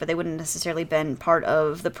heartache, but they wouldn't necessarily been part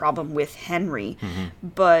of the problem with Henry.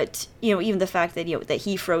 But, you know, even the fact that, you know, that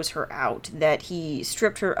he froze her out, that he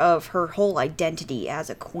stripped her of her whole identity as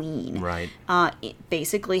a queen. Right.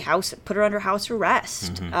 Basically put her under house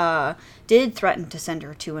arrest. Did threaten to send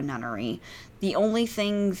her to a nunnery. The only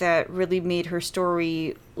thing that really made her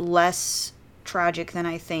story less tragic than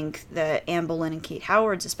I think that Anne Boleyn and Kate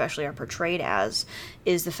Howard's especially are portrayed as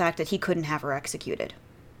is the fact that he couldn't have her executed.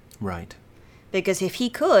 Right. Because if he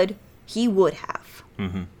could, he would have.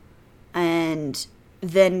 And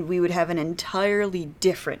then we would have an entirely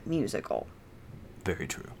different musical. Very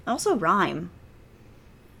true. Also rhyme.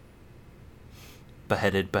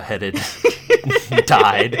 Beheaded,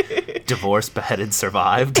 died, divorced, beheaded,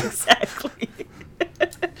 survived. Exactly.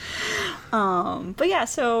 But yeah,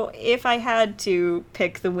 so if I had to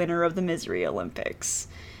pick the winner of the Misery Olympics,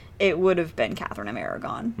 it would have been Catherine of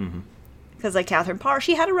Aragon. Because like Catherine Parr,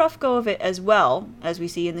 she had a rough go of it as well, as we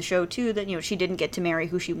see in the show too, that, you know, she didn't get to marry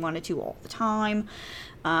who she wanted to all the time.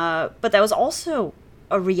 But that was also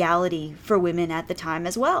a reality for women at the time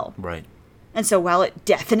as well. Right. And so while it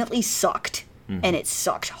definitely sucked, and it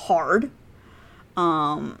sucked hard,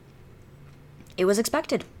 it was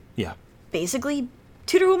expected. Yeah. Basically,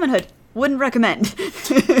 Tudor womanhood. Wouldn't recommend.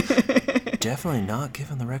 Definitely not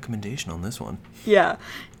given the recommendation on this one. Yeah.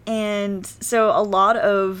 And so a lot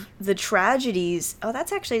of the tragedies,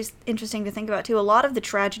 that's actually interesting to think about too, a lot of the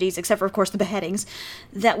tragedies, except for of course the beheadings,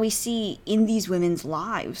 that we see in these women's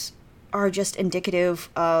lives are just indicative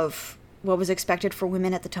of what was expected for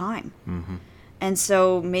women at the time. And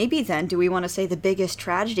so maybe then, do we want to say the biggest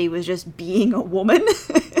tragedy was just being a woman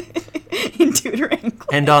in Tudor England?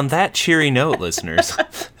 And on that cheery note, listeners,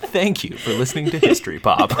 thank you for listening to History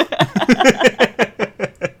Pop.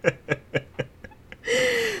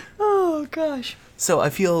 Oh, gosh. So I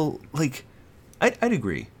feel like I'd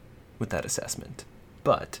agree with that assessment,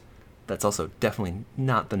 but that's also definitely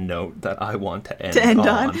not the note that I want to end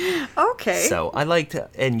on. Okay. So I like to,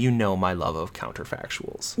 and you know my love of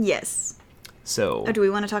counterfactuals. Yes. So. Do we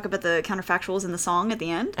want to talk about the counterfactuals in the song at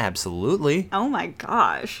the end? Absolutely. Oh my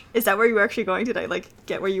gosh. Is that where you were actually going? Did I,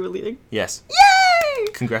 get where you were leading? Yes. Yay!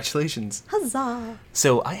 Congratulations. Huzzah.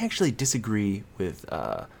 So I actually disagree with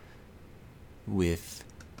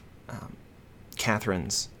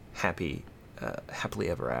Catherine's happily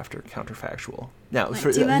ever after counterfactual. Now,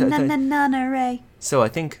 so I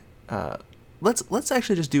think let's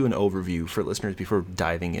actually just do an overview for listeners before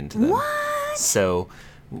diving into them. What? So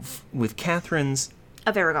with Catherine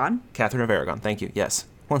of Aragon, thank you. Yes,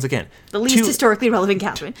 once again, the least historically relevant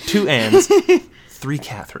Catherine. 2 Annes, 3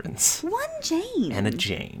 Catherines, 1 Jane, and a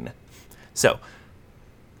Jane. So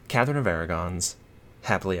Catherine of Aragon's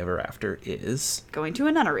happily ever after is going to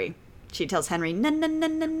a nunnery. She tells Henry,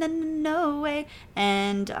 no way,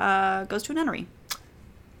 and goes to a nunnery.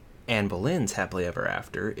 Anne Boleyn's happily ever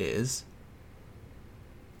after is...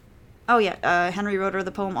 Oh, yeah. Henry wrote her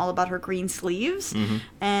the poem all about her green sleeves,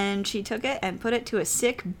 and she took it and put it to a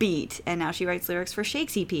sick beat, and now she writes lyrics for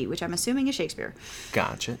Shakespeare P, which I'm assuming is Shakespeare.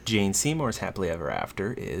 Gotcha. Jane Seymour's happily ever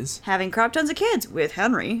after is... having crap tons of kids with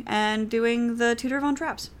Henry and doing the Tudor Von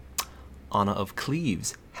Trapps. Anna of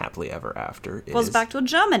Cleves' happily ever after is... goes back to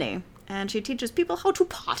Germany, and she teaches people how to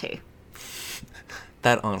party.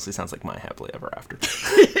 That honestly sounds like my happily ever after.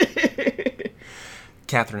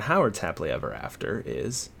 Catherine Howard's happily ever after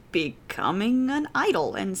is... becoming an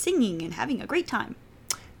idol and singing and having a great time.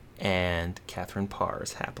 And Catherine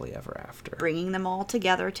Parr's happily ever after. bringing them all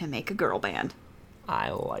together to make a girl band. I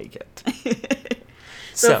like it.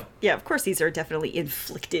 So yeah, of course, these are definitely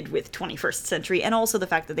inflicted with 21st century, and also the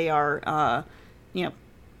fact that they are,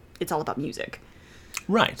 it's all about music.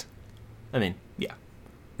 right. I mean, yeah,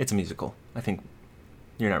 it's a musical. I think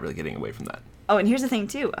you're not really getting away from that. Oh, and here's the thing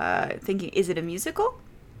too. Thinking, is it a musical?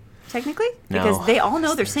 Technically, No, because they all know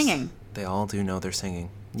they're there's- singing. They all do know they're singing.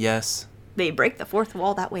 Yes. They break the fourth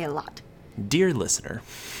wall that way a lot. Dear listener,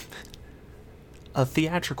 a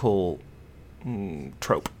theatrical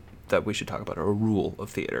trope that we should talk about, or a rule of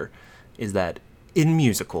theater, is that in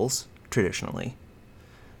musicals, traditionally,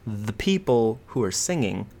 the people who are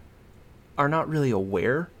singing are not really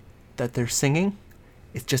aware that they're singing.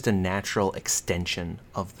 It's just a natural extension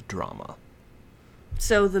of the drama.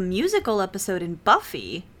 So the musical episode in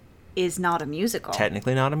Buffy is not a musical.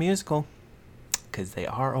 Technically not a musical, because they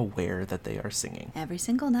are aware that they are singing. Every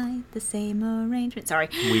single night, the same arrangement. Sorry.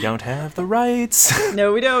 We don't have the rights.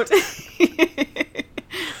 No, we don't.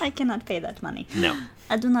 I cannot pay that money. No.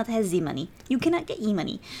 I do not have the money. You cannot get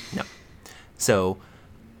e-money. No. So,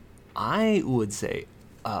 I would say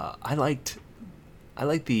I liked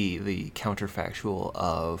the counterfactual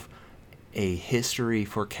of a history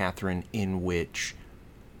for Catherine in which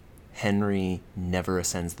Henry never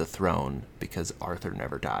ascends the throne because Arthur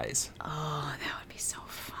never dies. Oh, that would be so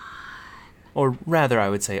fun. Or rather, I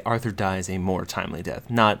would say Arthur dies a more timely death.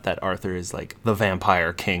 Not that Arthur is like the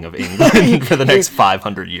vampire king of England for the next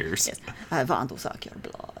 500 years. Yes. I want to suck your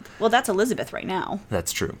blood. Well, that's Elizabeth right now.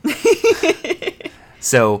 That's true.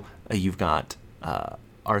 So you've got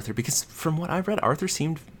Arthur, because from what I've read, Arthur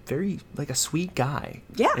seemed very like a sweet guy.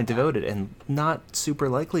 Yeah. And devoted, and not super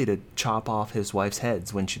likely to chop off his wife's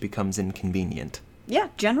heads when she becomes inconvenient. Yeah,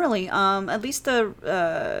 generally. At least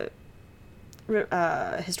the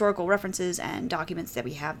historical references and documents that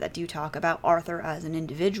we have that do talk about Arthur as an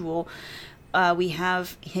individual, we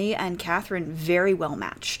have he and Catherine very well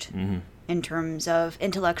matched in terms of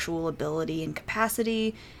intellectual ability and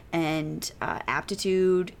capacity and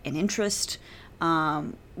aptitude and interest.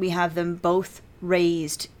 We have them both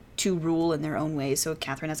raised to rule in their own ways. So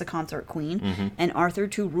Catherine as a consort queen and Arthur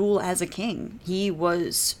to rule as a king. He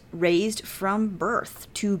was raised from birth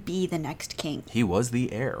to be the next king. He was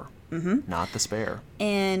the heir, not the spare.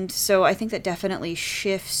 And so I think that definitely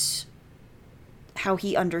shifts how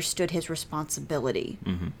he understood his responsibility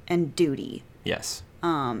and duty. Yes.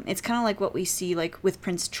 It's kind of like what we see like with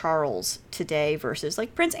Prince Charles today versus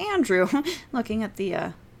like Prince Andrew, looking at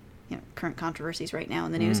the current controversies right now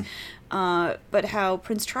in the news. But how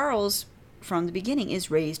Prince Charles from the beginning is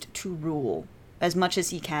raised to rule as much as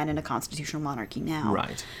he can in a constitutional monarchy now.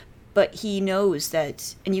 Right. But he knows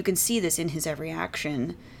that, and you can see this in his every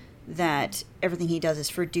action, that everything he does is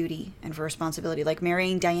for duty and for responsibility. Like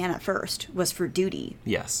marrying Diana first was for duty,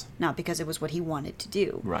 Yes. not because it was what he wanted to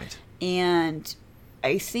do. Right. And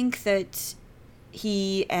I think that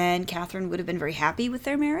he and Catherine would have been very happy with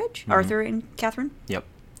their marriage, Arthur and Catherine. Yep.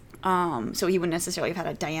 So he wouldn't necessarily have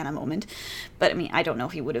had a Diana moment. But, I mean, I don't know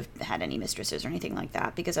if he would have had any mistresses or anything like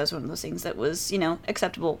that, because that was one of those things that was,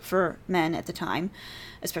 acceptable for men at the time,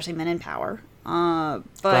 especially men in power. But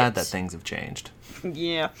Glad that things have changed.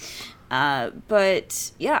 Yeah.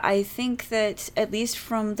 But, yeah, I think that at least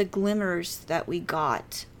from the glimmers that we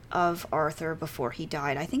got of Arthur before he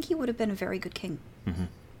died, I think he would have been a very good king.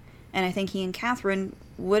 And I think he and Catherine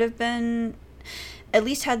would have been, at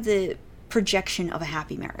least had the projection of a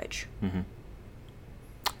happy marriage.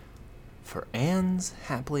 For Anne's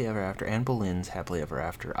happily ever after, Anne Boleyn's happily ever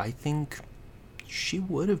after, I think she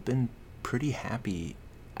would have been pretty happy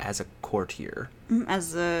as a courtier.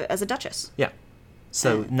 As a duchess. Yeah.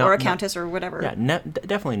 So or a countess or whatever. Yeah,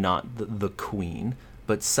 definitely not the queen,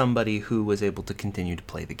 but somebody who was able to continue to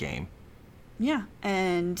play the game. Yeah,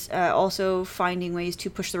 and also finding ways to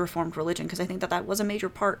push the reformed religion, because I think that was a major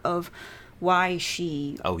part of why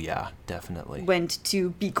she Oh yeah, definitely. went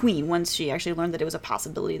to be queen. Once she actually learned that it was a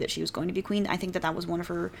possibility that she was going to be queen, I think that was one of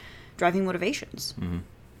her driving motivations,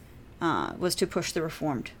 was to push the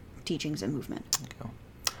reformed teachings and movement. Okay.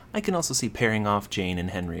 I can also see pairing off Jane and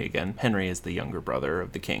Henry again. Henry is the younger brother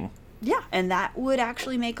of the king. Yeah, and that would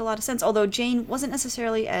actually make a lot of sense. Although Jane wasn't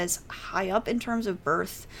necessarily as high up in terms of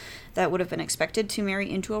birth that would have been expected to marry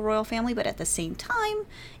into a royal family, but at the same time,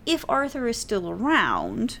 if Arthur is still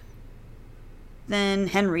around, then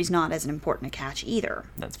Henry's not as important a catch either.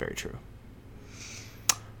 That's very true.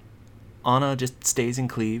 Anna just stays in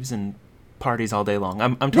Cleves and parties all day long.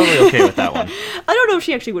 I'm totally okay with that one. I don't know if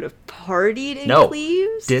she actually would have partied in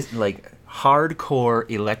Cleves. Hardcore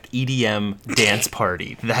EDM dance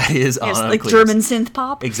party. That is Yes, Anna like Cleves. German synth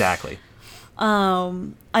pop. Exactly.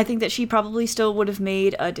 I think that she probably still would have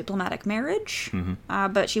made a diplomatic marriage,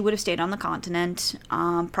 but she would have stayed on the continent,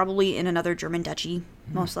 probably in another German duchy,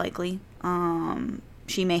 most likely.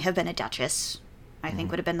 She may have been a duchess, I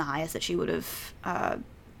think would have been the highest that she would have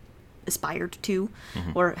aspired to,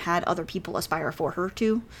 or had other people aspire for her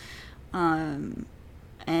to. And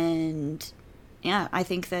yeah, I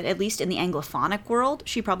think that at least in the Anglophonic world,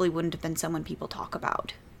 she probably wouldn't have been someone people talk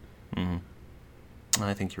about.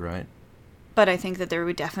 I think you're right. But I think that there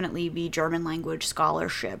would definitely be German language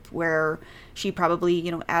scholarship where she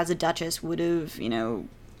probably, as a duchess would have,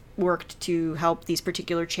 worked to help these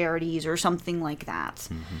particular charities or something like that.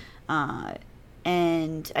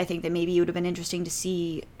 And I think that maybe it would have been interesting to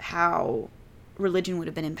see how religion would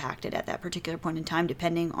have been impacted at that particular point in time,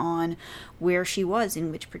 depending on where she was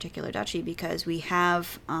in which particular duchy, because we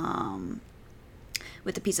have,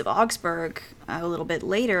 with the Peace of Augsburg a little bit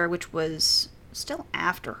later, which was still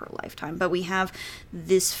after her lifetime, but we have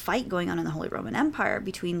this fight going on in the Holy Roman Empire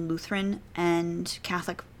between Lutheran and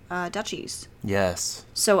Catholic duchies. Yes.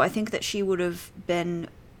 So I think that she would have been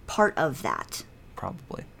part of that.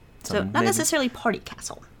 Probably. So not necessarily party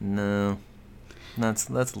castle. No. That's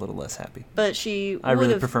a little less happy. But she I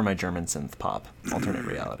really prefer my German synth pop alternate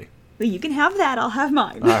reality. Well, you can have that. I'll have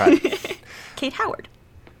mine. All right. Kate Howard.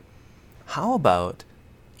 How about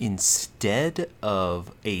instead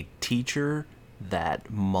of a teacher that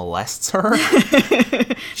molests her,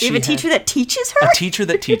 you have a teacher that teaches her? A teacher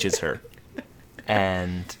that teaches her.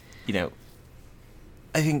 And,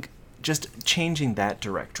 I think just changing that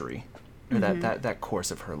directory, or that course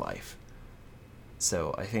of her life.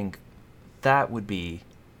 So I think that would be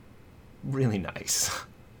really nice.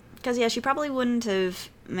 Because, yeah, she probably wouldn't have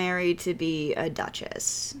married to be a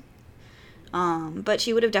duchess. But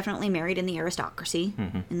she would have definitely married in the aristocracy,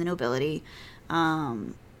 in the nobility.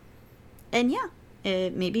 And yeah,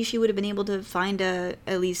 maybe she would have been able to find at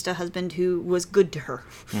least a husband who was good to her.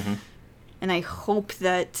 And I hope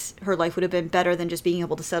that her life would have been better than just being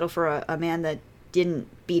able to settle for a man that didn't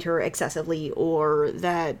beat her excessively, or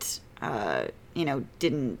that,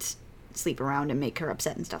 didn't sleep around and make her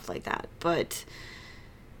upset and stuff like that. But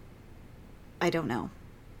I don't know.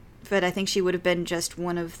 But I think she would have been just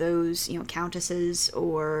one of those, countesses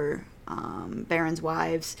or barons'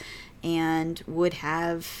 wives, and would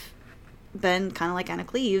have been kind of like Anna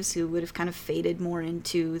Cleves, who would have kind of faded more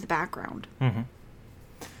into the background.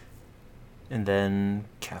 And then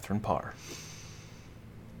Catherine Parr.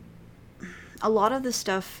 A lot of the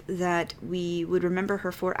stuff that we would remember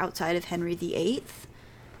her for outside of Henry VIII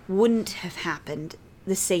wouldn't have happened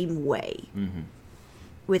the same way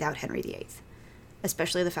without Henry VIII.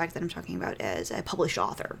 Especially the fact that I'm talking about as a published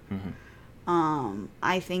author.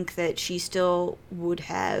 I think that she still would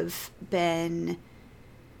have been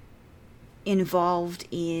involved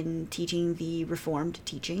in teaching the Reformed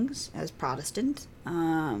teachings as Protestant.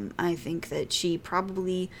 I think that she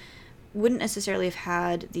probably wouldn't necessarily have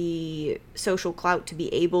had the social clout to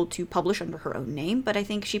be able to publish under her own name, but I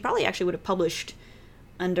think she probably actually would have published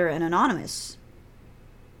under an anonymous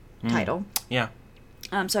title. Yeah.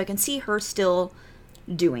 So I can see her still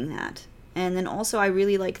doing that. And then also I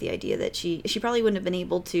really like the idea that she probably wouldn't have been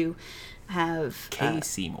able to have Kay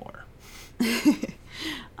Seymour.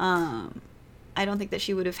 I don't think that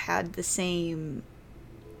she would have had the same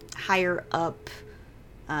higher up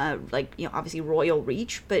obviously royal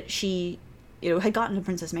reach, but she had gotten to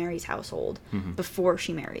Princess Mary's household before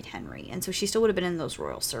she married Henry, and so she still would have been in those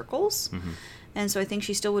royal circles. And so I think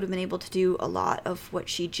she still would have been able to do a lot of what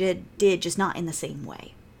she did, just not in the same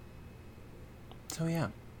way. So yeah.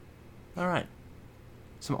 All right.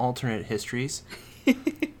 Some alternate histories.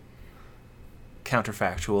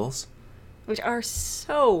 Counterfactuals. Which are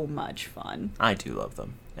so much fun. I do love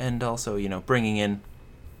them. And also, bringing in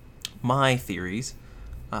my theories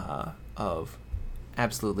of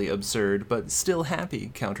absolutely absurd but still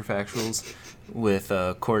happy counterfactuals with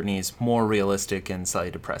Courtney's more realistic and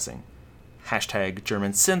slightly depressing. Hashtag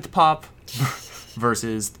German synth pop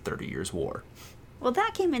versus 30 Years' War. Well,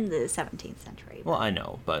 that came in the 17th century. Well, I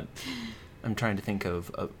know, but I'm trying to think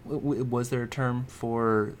of... was there a term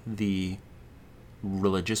for the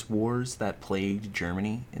religious wars that plagued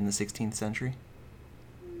Germany in the 16th century?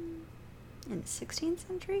 In the 16th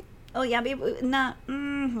century? Oh, yeah, but not...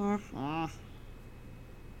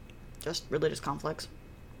 just religious conflicts.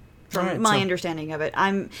 From my understanding of it.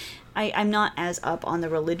 I'm not as up on the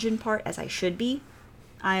religion part as I should be.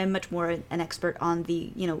 I am much more an expert on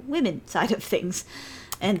the, women side of things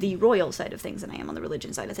and the royal side of things than I am on the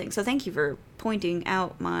religion side of things. So thank you for pointing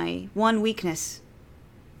out my one weakness.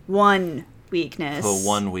 One weakness. The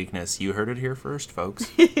one weakness. You heard it here first,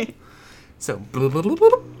 folks. So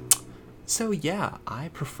So yeah, I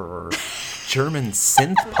prefer German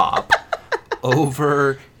synth pop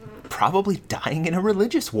over probably dying in a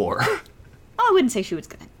religious war. I wouldn't say she was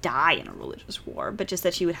going to die in a religious war, but just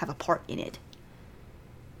that she would have a part in it.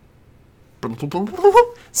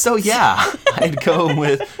 So yeah, I'd go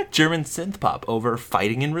with German synth pop over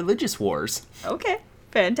fighting in religious wars. Okay,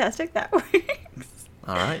 fantastic. That works.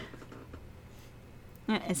 All right.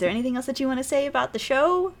 Is there anything else that you want to say about the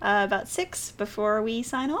show, about Six, before we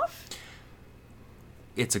sign off?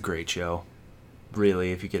 It's a great show.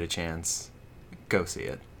 Really, if you get a chance, go see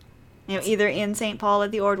it. Either in St. Paul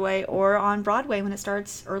at the Ordway or on Broadway when it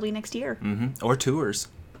starts early next year. Mm-hmm. Or tours,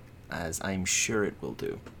 as I'm sure it will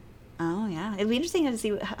do. Oh, yeah. It'll be interesting to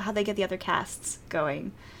see how they get the other casts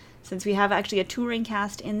going. Since we have actually a touring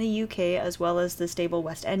cast in the UK as well as the stable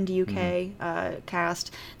West End UK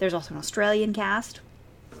cast. There's also an Australian cast.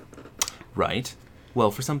 Right. Well,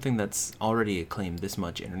 for something that's already acclaimed this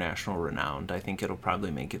much international renowned, I think it'll probably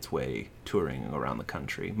make its way touring around the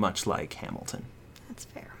country, much like Hamilton. That's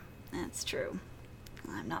fair. That's true.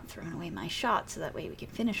 I'm not throwing away my shot, so that way we can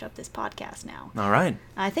finish up this podcast now. All right.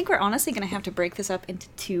 I think we're honestly going to have to break this up into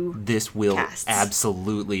two This will casts.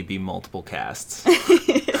 Absolutely be multiple casts.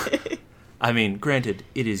 I mean, granted,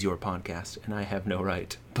 it is your podcast, and I have no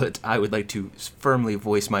right, but I would like to firmly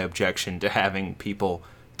voice my objection to having people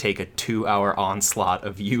take a 2-hour onslaught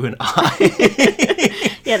of you and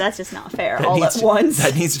I. Yeah, that's just not fair all at once.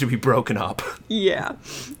 That needs to be broken up. Yeah.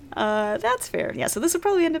 That's fair. Yeah, so this will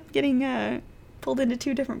probably end up getting pulled into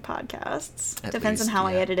two different podcasts. Depends on how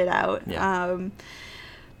I edit it out. Yeah.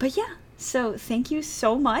 But yeah, so thank you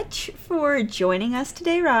so much for joining us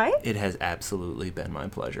today, Rye. It has absolutely been my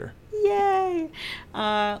pleasure. Yay!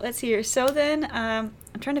 Let's see here. So then,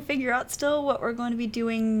 I'm trying to figure out still what we're going to be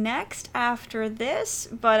doing next after this,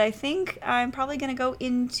 but I think I'm probably going to go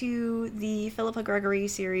into the Philippa Gregory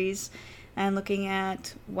series and looking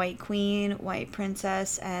at White Queen, White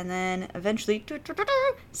Princess, and then eventually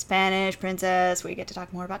Spanish Princess. We get to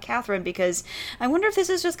talk more about Catherine, because I wonder if this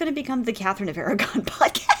is just going to become the Catherine of Aragon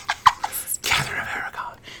podcast. Catherine of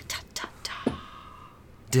Aragon. Ta, ta, ta.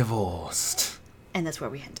 Divorced. And that's where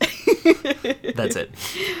we end. That's it.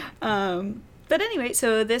 But anyway,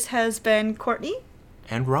 so this has been Courtney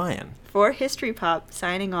And Ryan. for History Pop,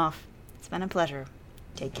 signing off. It's been a pleasure.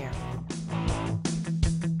 Take care.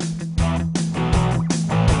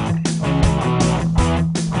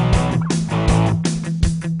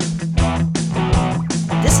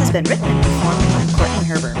 This has been written and performed by Courtney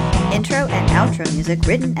Herber. Intro and outro music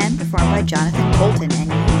written and performed by Jonathan Colton and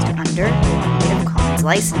used under the Creative Commons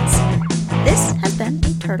license. This has been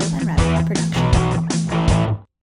a Turtle and Rabbit production.